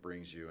pain it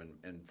brings you,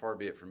 and far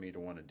be it for me to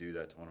want to do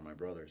that to one of my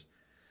brothers.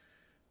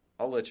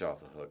 I'll let you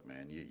off the hook,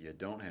 man. You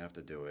don't have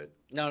to do it.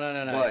 No.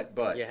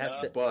 But you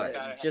have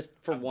to, just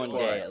for one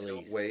day at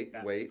least. Wait.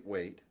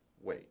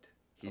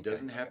 He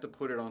doesn't have to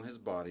put it on his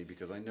body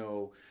because I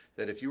know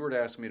that if you were to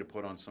ask me to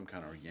put on some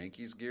kind of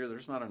Yankees gear,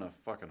 there's not enough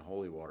fucking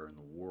holy water in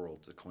the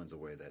world to cleanse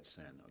away that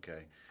sin,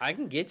 okay? I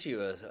can get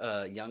you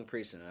a young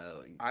priest and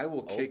I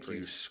will kick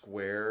you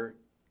square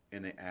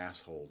in the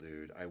asshole,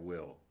 dude. I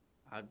will.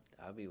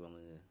 I'll be willing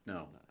to.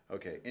 No.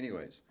 Okay.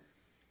 Anyways,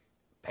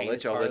 I'll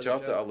let you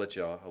off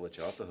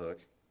the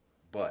hook,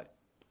 but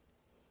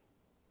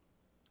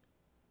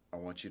I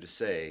want you to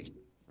say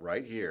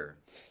right here,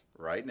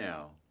 right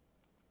now,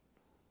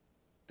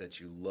 that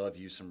you love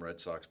you some Red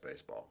Sox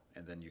baseball,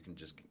 and then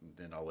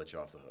then I'll let you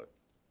off the hook.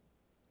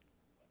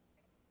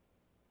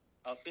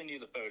 I'll send you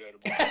the photo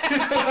tomorrow.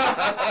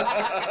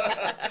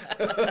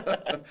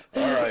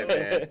 All right,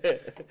 man.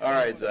 All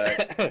right,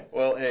 Zach.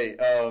 Well, hey,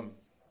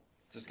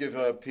 just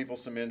give people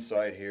some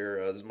insight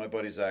here. This is my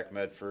buddy Zach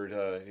Medford.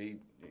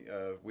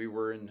 We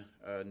were in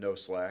No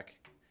Slack,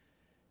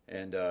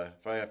 and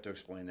if I have to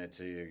explain that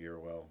to you,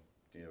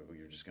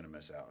 you're just going to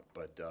miss out.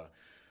 But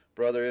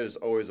brother, it is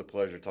always a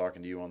pleasure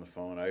talking to you on the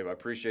phone. I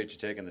appreciate you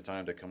taking the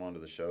time to come onto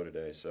the show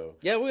today. So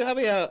yeah, we'll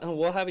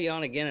have you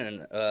on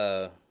again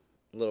a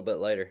little bit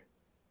later.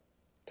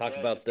 Talk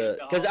about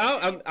because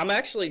I'm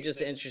actually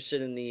just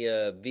interested in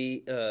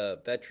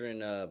the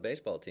veteran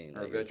baseball team.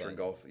 Or veteran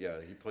golf,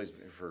 yeah, he plays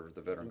for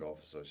the Veteran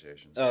Golf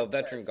Association. So. Oh,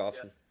 Veteran Golf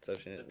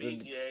Association. The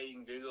VGA, you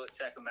can Google it,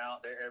 check them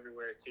out. They're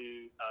everywhere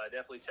too.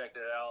 Definitely check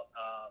that out.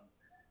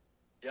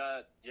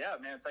 Yeah,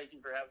 man. Thank you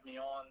for having me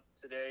on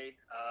today.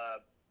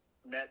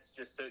 Mets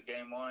just took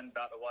game 1.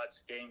 About to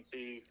watch game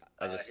 2.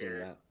 I just here. seen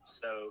that.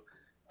 So.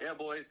 Yeah,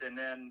 boys, and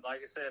then, like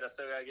I said, I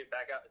still got to get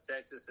back out to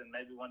Texas, and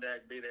maybe one day I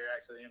can be there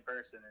actually in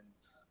person, and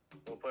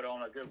we'll put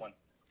on a good one.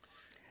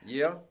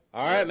 Yeah.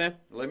 All right, man.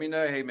 Let me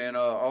know. Hey, man,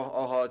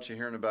 I'll holler at you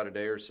here in about a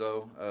day or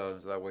so. So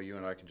that way you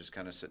and I can just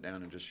kind of sit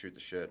down and just shoot the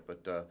shit.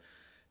 But,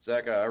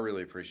 Zach, I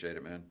really appreciate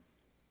it, man.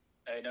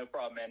 Hey, no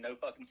problem, man. No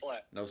fucking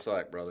slack. No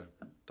slack, brother.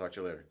 Talk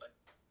to you later.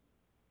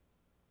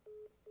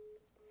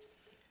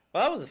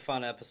 Well, that was a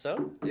fun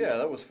episode. Yeah,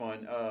 that was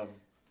fun.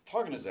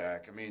 Talking to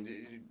Zach, I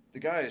mean, the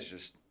guy is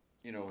just,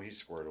 he's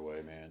squared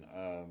away, man.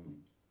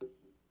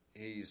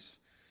 He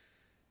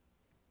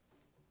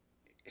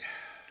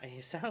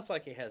sounds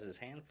like he has his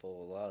hand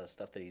full of a lot of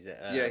stuff that he's.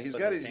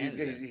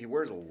 He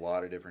wears a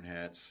lot of different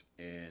hats,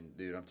 and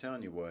dude, I'm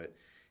telling you what,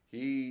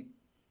 he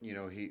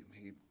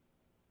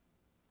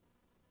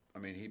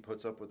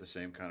puts up with the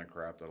same kind of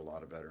crap that a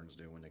lot of veterans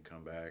do when they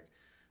come back.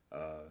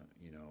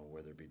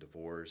 Whether it be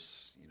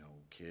divorce,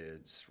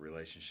 kids,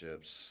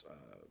 relationships,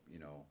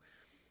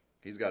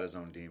 he's got his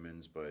own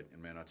demons, but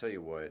man, I'll tell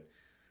you what,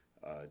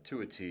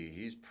 to a T,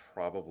 he's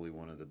probably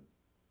one of the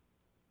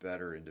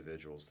better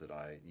individuals that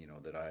I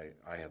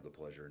have the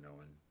pleasure of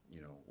knowing,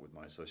 with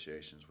my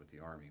associations with the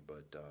Army.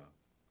 But,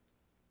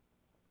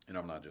 and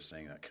I'm not just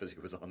saying that because he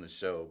was on the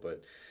show,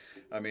 but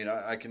I mean,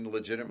 I can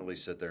legitimately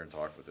sit there and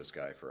talk with this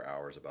guy for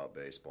hours about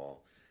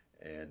baseball,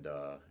 and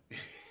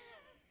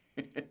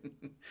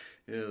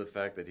the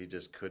fact that he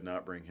just could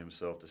not bring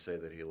himself to say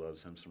that he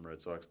loves him some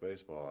Red Sox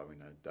baseball. I mean,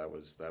 that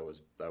was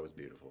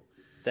beautiful.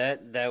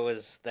 That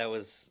was that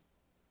was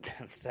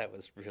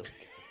really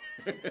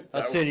good.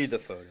 I'll send you the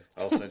photo.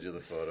 I'll send you the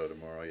photo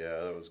tomorrow.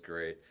 Yeah, that was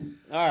great.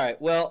 All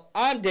right. Well,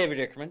 I'm David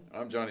Ickerman.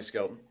 I'm Johnny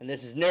Skelton. And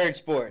this is Nerd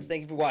Sports.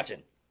 Thank you for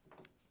watching.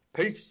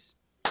 Peace.